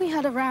 We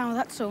had a row,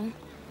 that's all.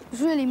 I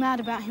was really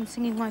mad about him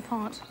singing my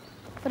part.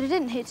 But it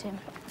didn't hit him.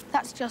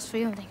 That's just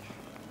Fielding.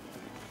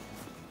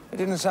 It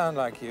didn't sound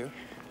like you.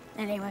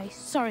 Anyway,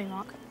 sorry,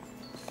 Mark.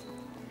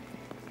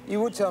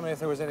 You would tell me if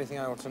there was anything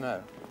I ought to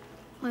know.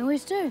 I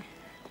always do.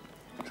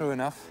 True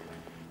enough.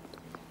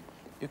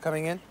 You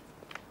coming in?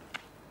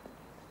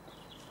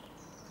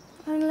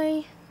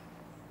 Only...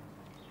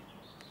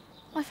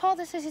 my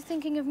father says he's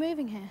thinking of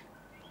moving here.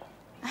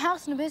 A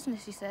house and a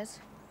business, he says.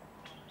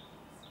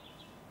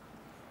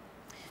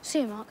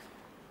 See you, Mark.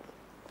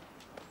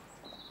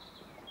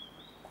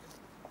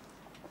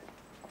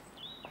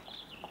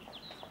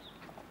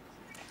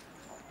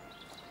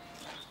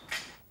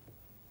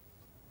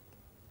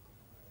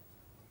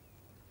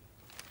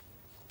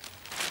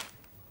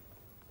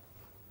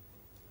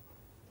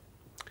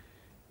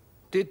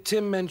 Did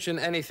Tim mention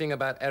anything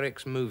about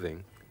Eric's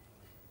moving?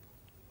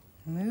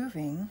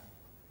 Moving?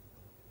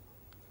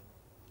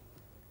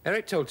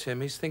 Eric told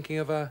Tim he's thinking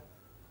of a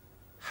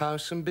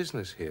house and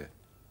business here.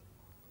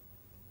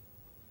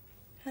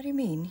 How do you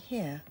mean,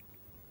 here?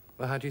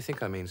 Well, how do you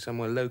think I mean?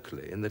 Somewhere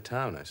locally, in the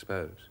town, I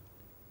suppose.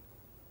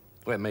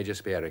 Well, it may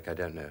just be Eric, I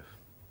don't know.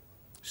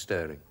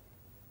 Stirring.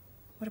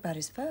 What about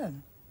his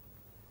firm?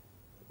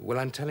 Well,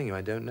 I'm telling you,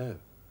 I don't know.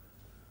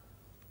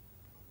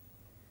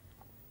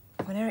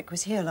 When Eric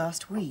was here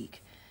last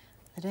week,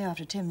 the day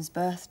after Tim's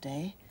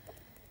birthday,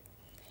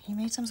 he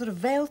made some sort of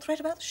veiled threat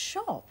about the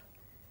shop.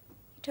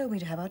 He told me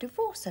to have our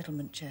divorce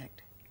settlement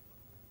checked.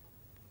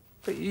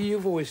 But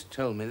you've always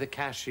told me the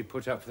cash he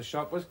put up for the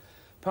shop was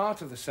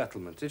part of the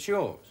settlement. It's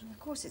yours. Of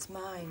course it's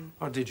mine.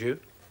 Or did you?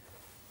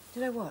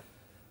 Did I what?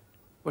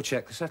 Well,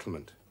 check the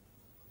settlement.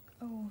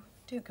 Oh,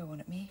 don't go on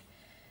at me.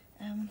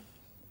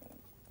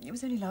 It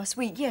was only last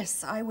week.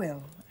 Yes, I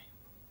will.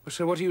 Well,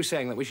 so what are you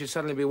saying, that we should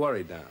suddenly be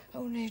worried now?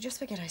 Oh, no, just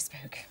forget I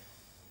spoke.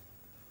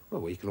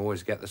 Well, we can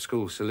always get the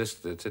school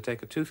solicitor to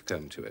take a tooth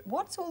comb to it.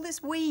 What's all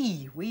this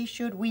we? We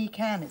should, we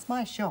can. It's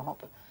my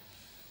shop.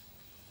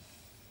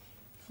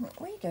 Where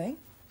are you going?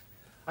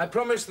 I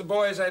promised the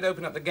boys I'd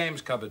open up the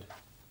games cupboard.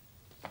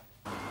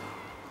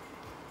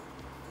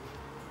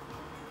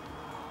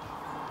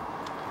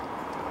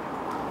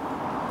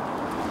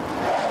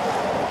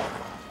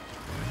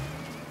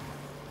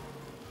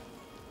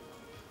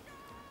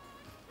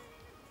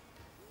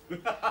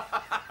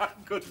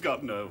 Good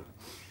God, no.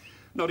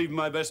 Not even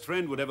my best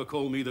friend would ever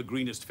call me the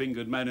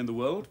greenest-fingered man in the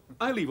world.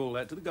 I leave all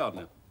that to the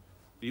gardener.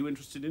 Are you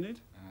interested in it?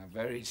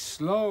 Very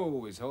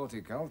slow is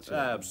horticulture.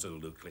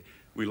 Absolutely.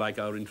 We like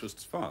our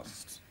interests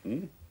fast.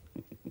 Hmm?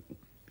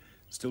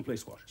 Still play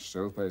squash?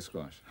 Still play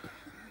squash.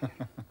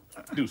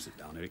 Do sit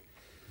down, Eric.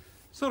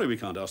 Sorry we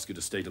can't ask you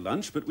to stay to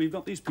lunch, but we've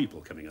got these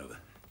people coming over.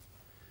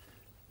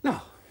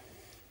 Now,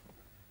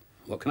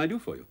 what can I do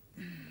for you?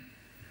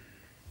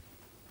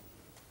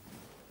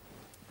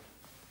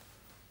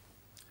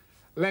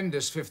 Lend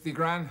us 50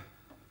 grand.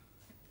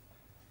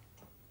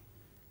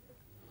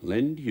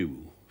 Lend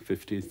you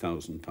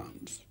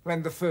 £50,000.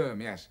 Lend the firm,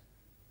 yes.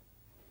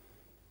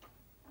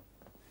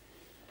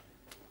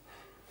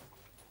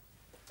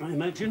 I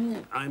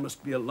imagine I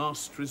must be a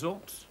last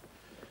resort.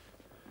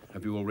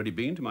 Have you already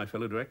been to my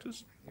fellow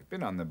directors? You've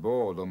been on the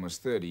board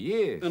almost 30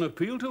 years. An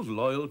appeal to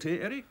loyalty,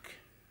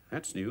 Eric.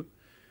 That's new.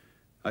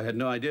 I had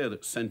no idea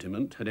that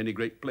sentiment had any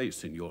great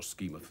place in your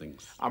scheme of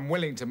things. I'm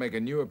willing to make a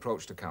new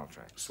approach to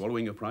Caltrax.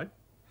 Swallowing your pride?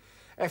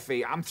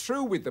 Effie, I'm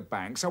through with the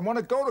banks. I want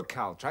to go to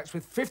Caltrax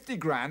with 50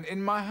 grand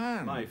in my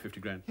hand. My 50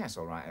 grand? Yes,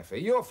 all right,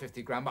 Effie. You're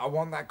 50 grand, but I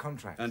want that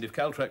contract. And if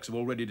Caltrax have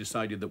already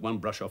decided that one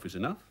brush-off is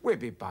enough? We'd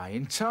be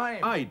buying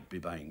time. I'd be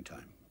buying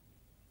time.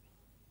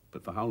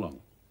 But for how long?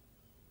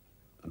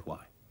 And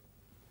why?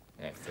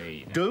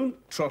 Effie. Don't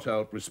trot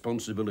out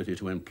responsibility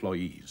to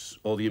employees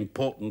or the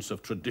importance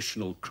of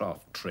traditional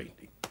craft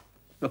training.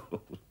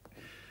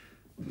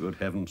 Good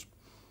heavens.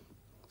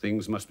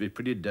 Things must be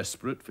pretty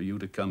desperate for you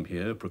to come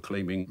here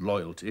proclaiming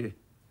loyalty.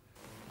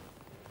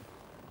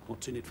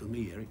 What's in it for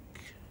me, Eric?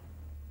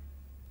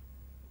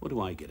 What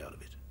do I get out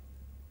of it?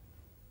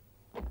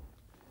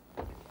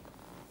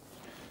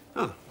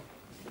 Ah.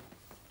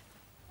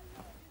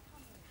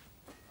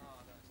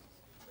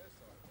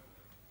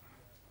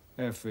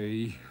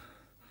 Effie,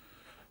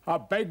 I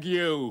beg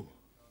you.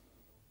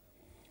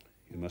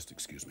 You must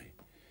excuse me.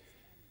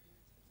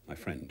 My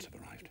friends have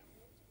arrived.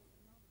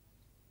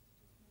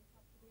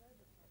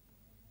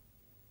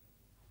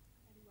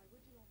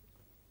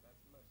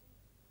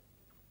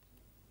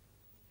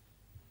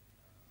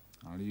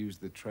 I'll use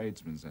the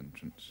tradesman's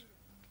entrance.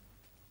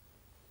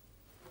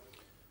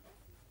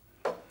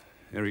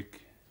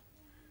 Eric,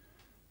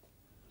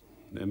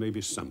 there may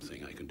be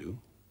something I can do.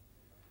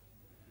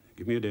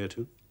 Give me a day or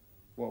two.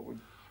 What would...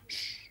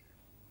 Shh.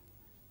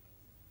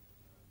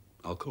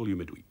 I'll call you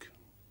midweek.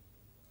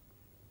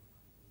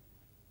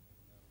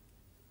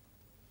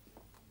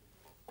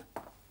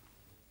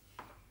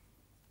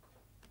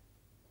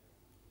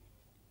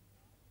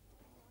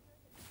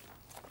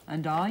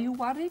 And are you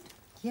worried?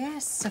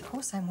 Yes, of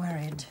course I'm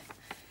worried.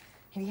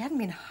 If he hadn't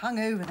been hung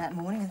over that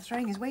morning and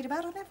throwing his weight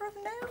about, I'd never have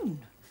known.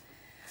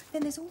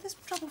 Then there's all this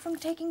trouble from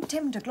taking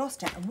Tim to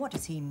Gloucester. And what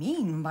does he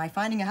mean by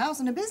finding a house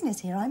and a business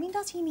here? I mean,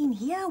 does he mean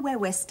here, where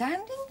we're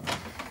standing?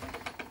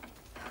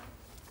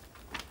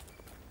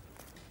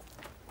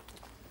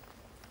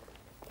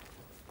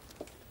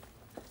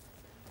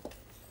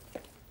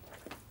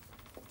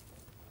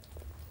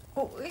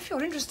 Oh, if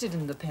you're interested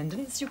in the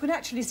pendants, you can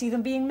actually see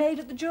them being made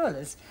at the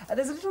jeweller's.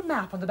 There's a little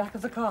map on the back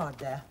of the card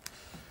there.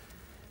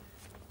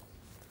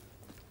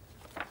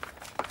 I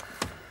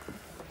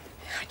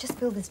just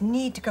feel this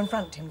need to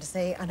confront him, to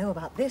say, I know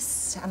about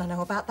this and I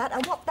know about that.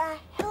 And what the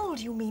hell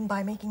do you mean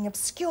by making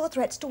obscure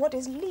threats to what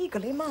is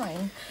legally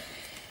mine?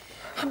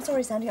 I'm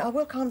sorry, Sandy. I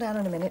will calm down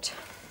in a minute.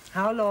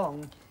 How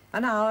long?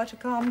 An hour to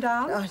calm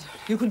down?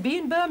 You could be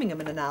in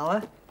Birmingham in an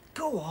hour.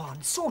 Go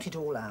on, sort it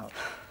all out.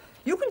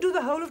 You can do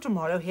the whole of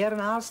tomorrow here,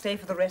 and I'll stay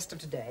for the rest of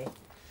today.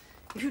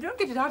 If you don't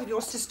get it out of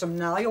your system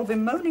now, you'll be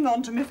moaning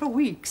on to me for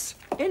weeks.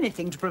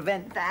 Anything to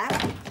prevent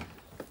that.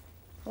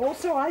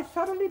 Also, I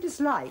thoroughly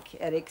dislike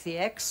Eric the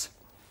Ex.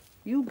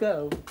 You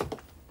go.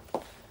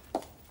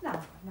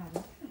 Now,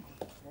 madam.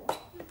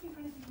 Looking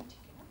for anything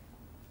particular?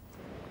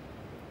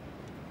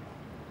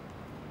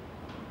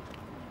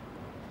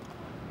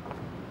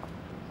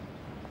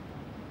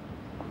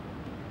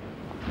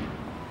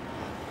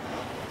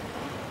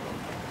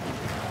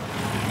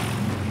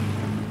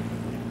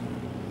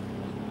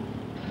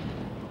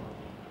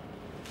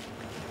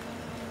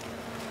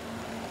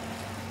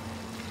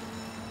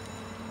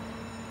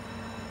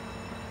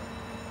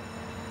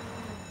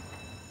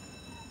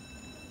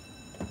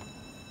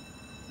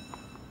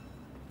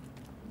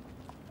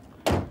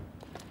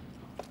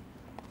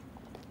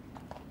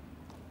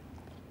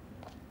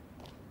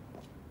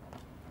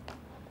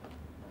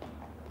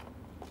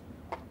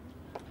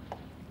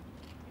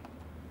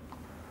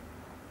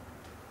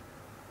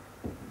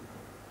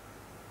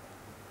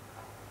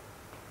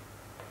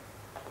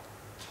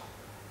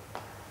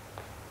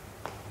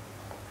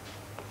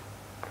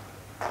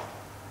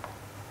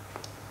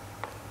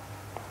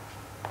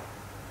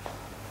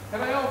 Can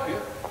I help you?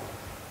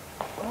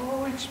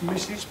 Oh, it's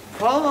Mrs.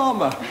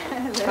 Palmer.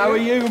 Hello. How are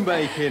you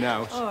making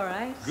out? All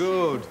right.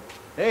 Good.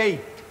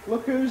 Hey,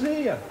 look who's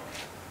here.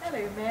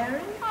 Hello, Mary.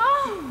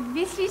 Oh,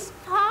 Mrs.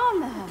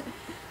 Palmer.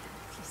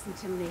 Listen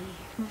to me.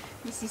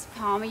 Mrs.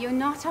 Palmer, you're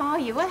not, are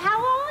you? Well, how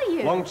are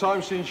you? Long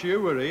time since you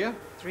were here.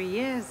 3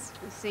 years.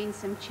 We've seen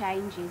some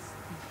changes.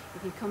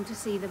 If you come to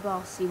see the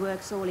boss, he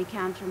works all he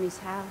can from his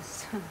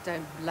house.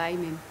 Don't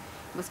blame him.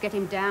 Must get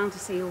him down to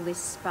see all this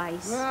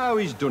space. Well,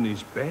 he's done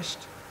his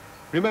best.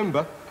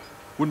 Remember,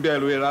 wouldn't be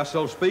able to hear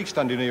ourselves speak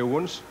standing here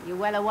once. You're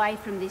well away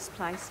from this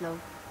place,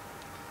 love.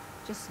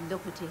 Just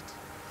look at it.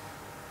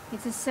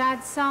 It's a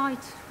sad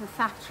sight, the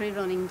factory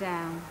running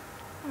down.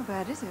 How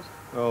bad is it?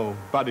 Oh,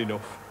 bad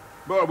enough.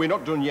 But we're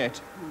not done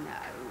yet. No.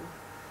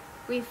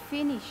 We're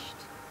finished.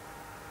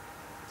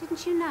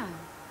 Didn't you know?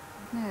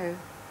 No.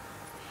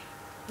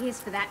 Here's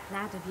for that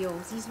lad of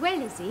yours. He's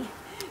well, is he?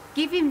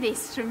 Give him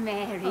this from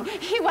Mary. Oh.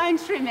 He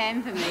won't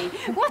remember me.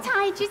 What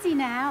age is he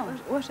now?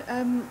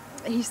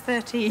 He's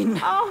 13.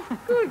 Oh,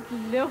 good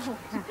Lord.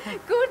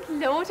 Good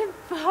Lord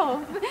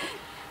above.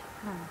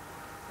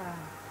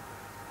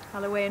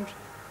 I'll away and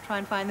try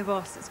and find the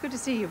boss. It's good to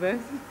see you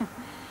both.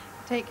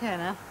 Take care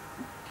now.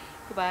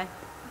 Goodbye.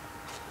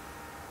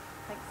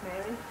 Thanks,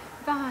 Mary.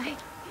 Bye.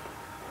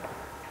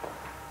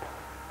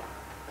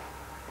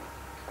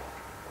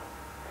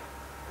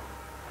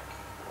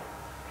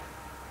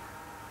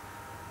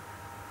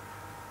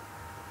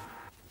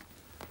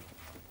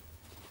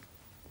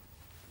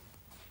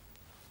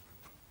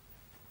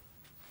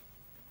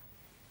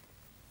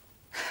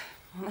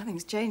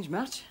 Nothing's changed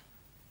much.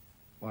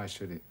 Why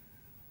should it?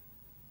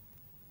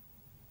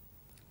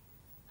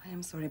 I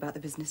am sorry about the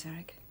business,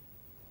 Eric.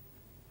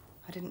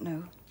 I didn't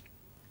know.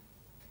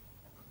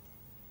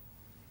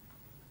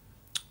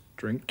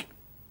 Drink.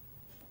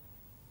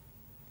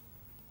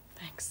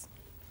 Thanks.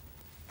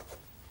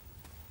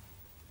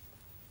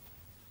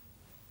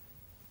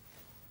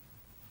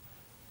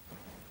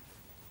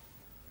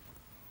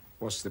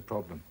 What's the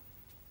problem?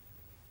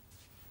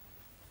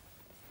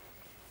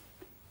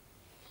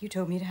 You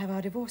told me to have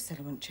our divorce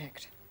settlement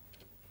checked.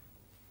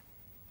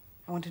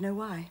 I want to know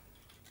why.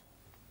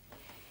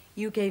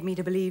 You gave me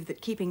to believe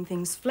that keeping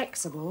things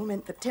flexible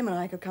meant that Tim and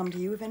I could come to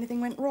you if anything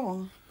went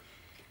wrong.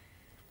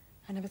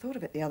 I never thought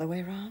of it the other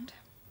way around.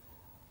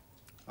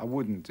 I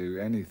wouldn't do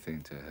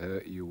anything to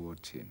hurt you or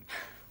Tim.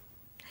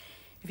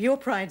 If your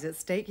pride's at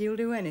stake, you'll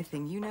do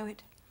anything. You know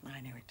it, and I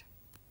know it.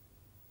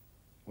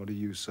 What are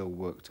you so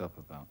worked up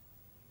about?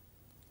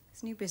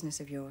 This new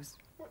business of yours.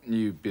 What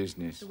new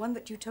business? The one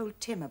that you told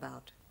Tim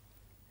about.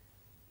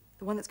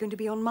 The one that's going to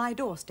be on my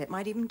doorstep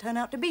might even turn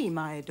out to be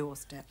my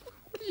doorstep.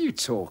 What are you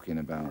talking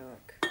about?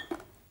 Look,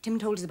 Tim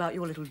told us about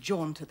your little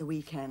jaunt at the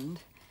weekend.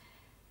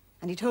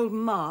 And he told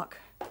Mark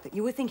that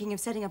you were thinking of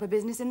setting up a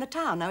business in the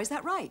town. Now, is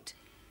that right?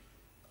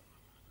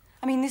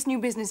 I mean, this new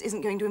business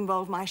isn't going to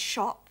involve my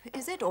shop,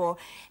 is it? Or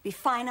be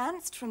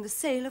financed from the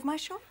sale of my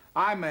shop?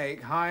 I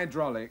make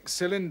hydraulic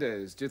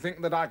cylinders. Do you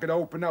think that I could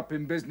open up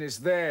in business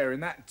there, in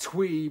that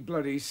twee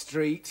bloody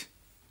street?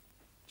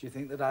 Do you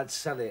think that I'd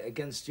sell it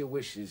against your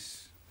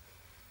wishes?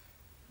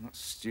 I'm not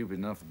stupid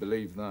enough to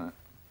believe that.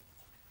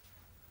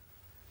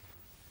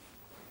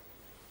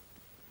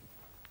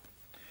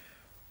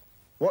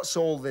 What's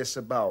all this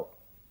about?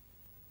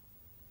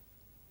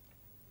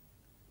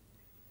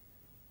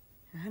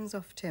 Hands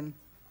off, Tim.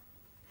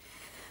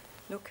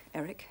 Look,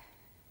 Eric,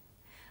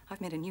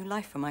 I've made a new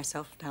life for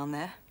myself down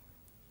there.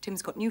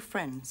 Tim's got new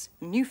friends,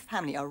 a new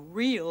family, a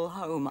real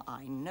home.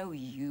 I know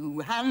you.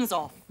 Hands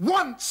off.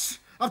 Once!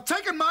 I've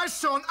taken my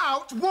son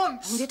out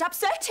once! And it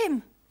upset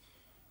him.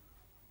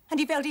 And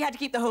he felt he had to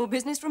keep the whole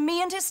business from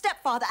me and his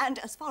stepfather. And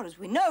as far as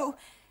we know,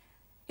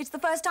 it's the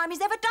first time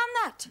he's ever done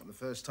that. Not the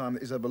first time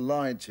that he's ever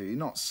lied to you. You're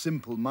not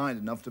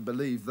simple-minded enough to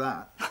believe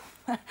that.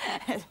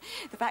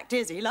 The fact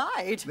is, he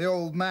lied. The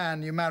old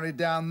man you married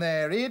down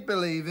there, he'd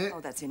believe it. Oh,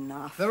 that's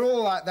enough. They're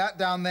all like that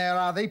down there,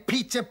 are they?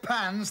 Peter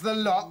Pans, the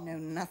lot. No,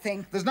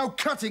 nothing. There's no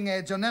cutting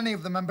edge on any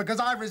of them, and because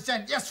I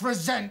resent, yes,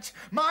 resent,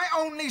 my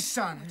only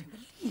son.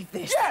 Believe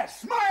this.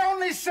 Yes, my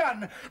only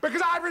son,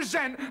 because I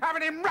resent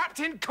having him wrapped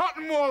in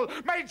cotton wool,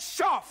 made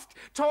soft,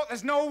 taught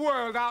there's no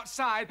world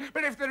outside,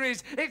 but if there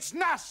is, it's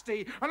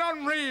nasty and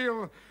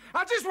unreal.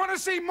 I just want to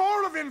see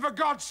more of him, for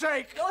God's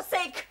sake. Your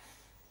sake.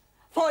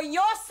 For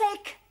your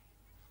sake.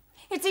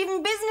 It's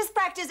even business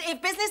practice. If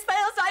business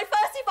fails,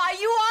 diversify.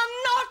 You are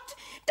not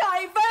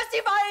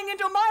diversifying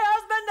into my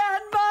husband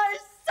and my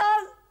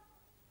son.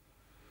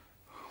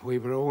 We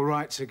were all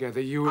right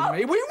together, you and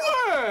me. We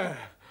were!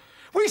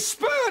 We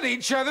spurred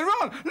each other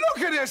on. Look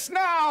at us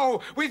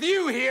now. With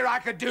you here, I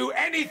could do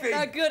anything.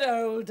 The good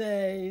old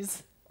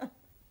days.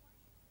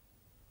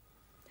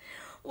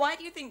 Why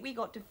do you think we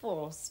got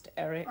divorced,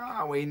 Eric?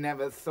 Ah, we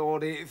never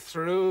thought it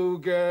through,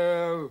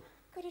 girl.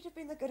 Could it have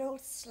been the good old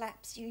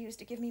slaps you used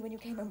to give me when you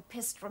came home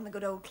pissed from the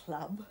good old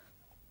club?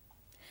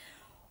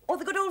 Or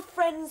the good old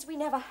friends we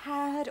never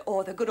had?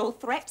 Or the good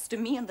old threats to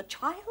me and the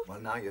child?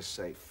 Well, now you're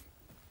safe.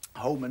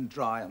 Home and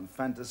dry on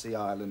Fantasy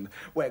Island,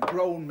 where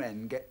grown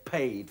men get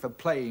paid for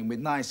playing with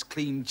nice,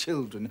 clean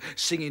children,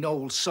 singing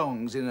old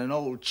songs in an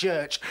old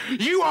church.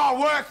 You are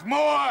worth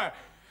more!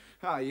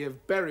 Ah,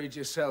 you've buried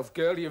yourself,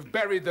 girl. You've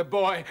buried the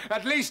boy.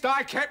 At least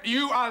I kept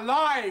you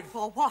alive.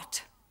 For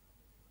what?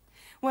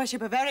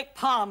 Worship of Eric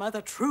Palmer,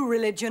 the true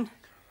religion.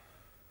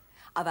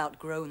 I've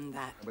outgrown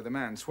that. With a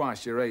man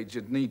twice your age,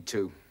 you'd need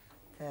to.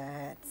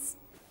 That's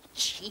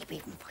cheap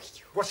even for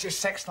you. What's your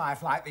sex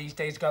life like these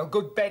days, girl?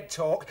 Good bed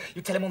talk?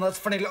 You tell him all those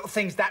funny little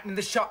things that happen in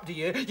the shop, do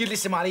you? You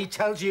listen while he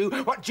tells you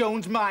what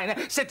Jones Minor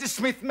said to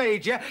Smith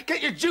Major.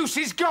 Get your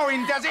juices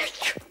going, does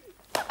it?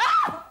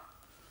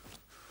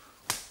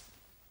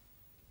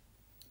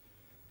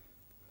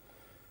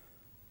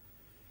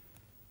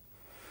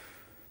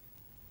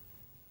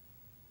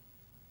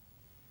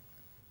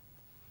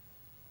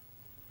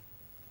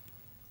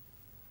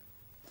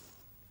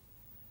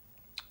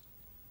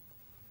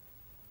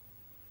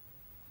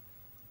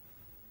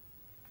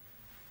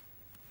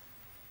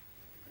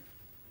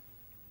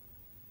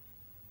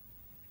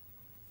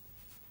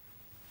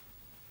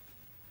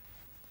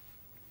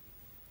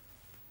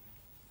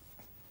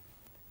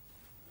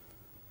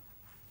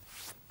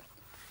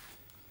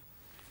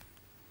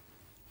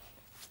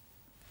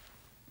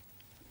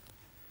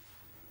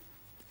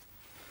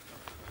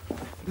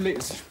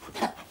 Liz,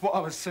 what I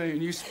was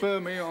saying, you spur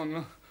me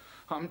on.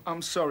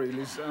 I'm sorry,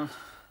 Liz.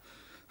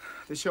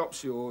 The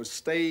shop's yours,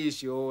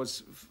 stay's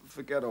yours.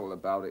 Forget all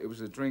about it. It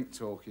was a drink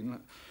talking.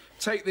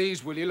 Take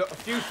these, will you? Look, a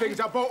few things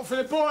I bought for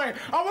the boy.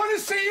 I want to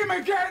see him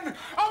again!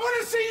 I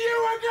want to see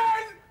you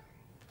again!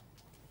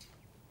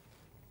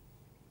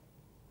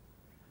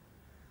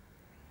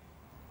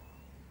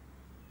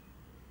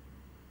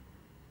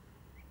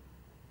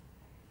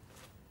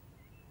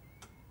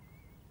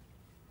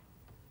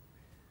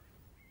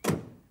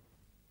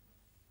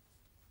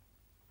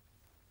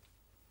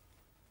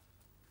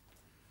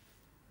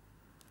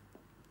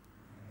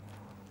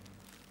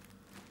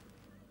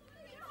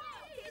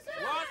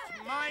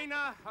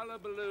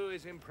 Hullabaloo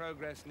is in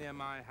progress near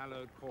my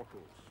hallowed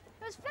portals.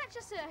 It was Fletcher,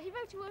 sir. He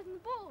wrote a word on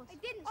the board. I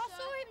didn't, I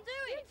saw him do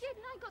it. You did,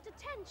 and I got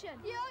detention.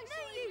 Yeah, I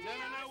saw you.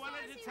 No, one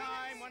at a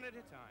time, one at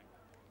a time.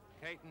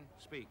 Caton,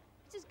 speak.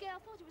 Mrs.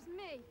 Gale thought it was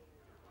me.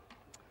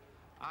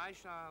 I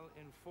shall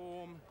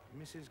inform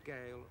Mrs.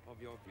 Gale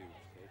of your views,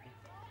 Caton.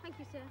 Thank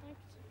you, sir. Thank you,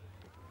 sir.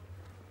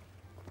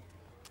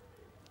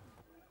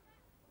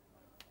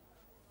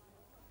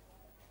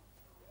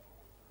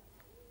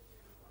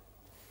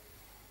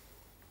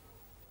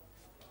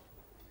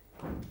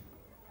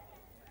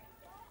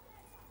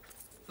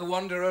 The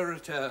Wanderer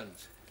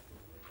returns.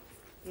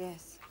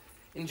 Yes.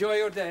 Enjoy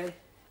your day.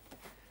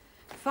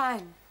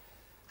 Fine.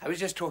 I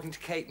was just talking to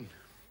Caton.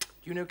 Do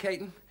you know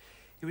Caton?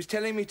 He was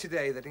telling me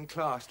today that in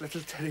class,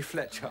 little Terry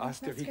Fletcher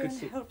asked if he could see... Let's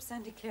go and help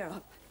Sandy clear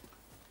up.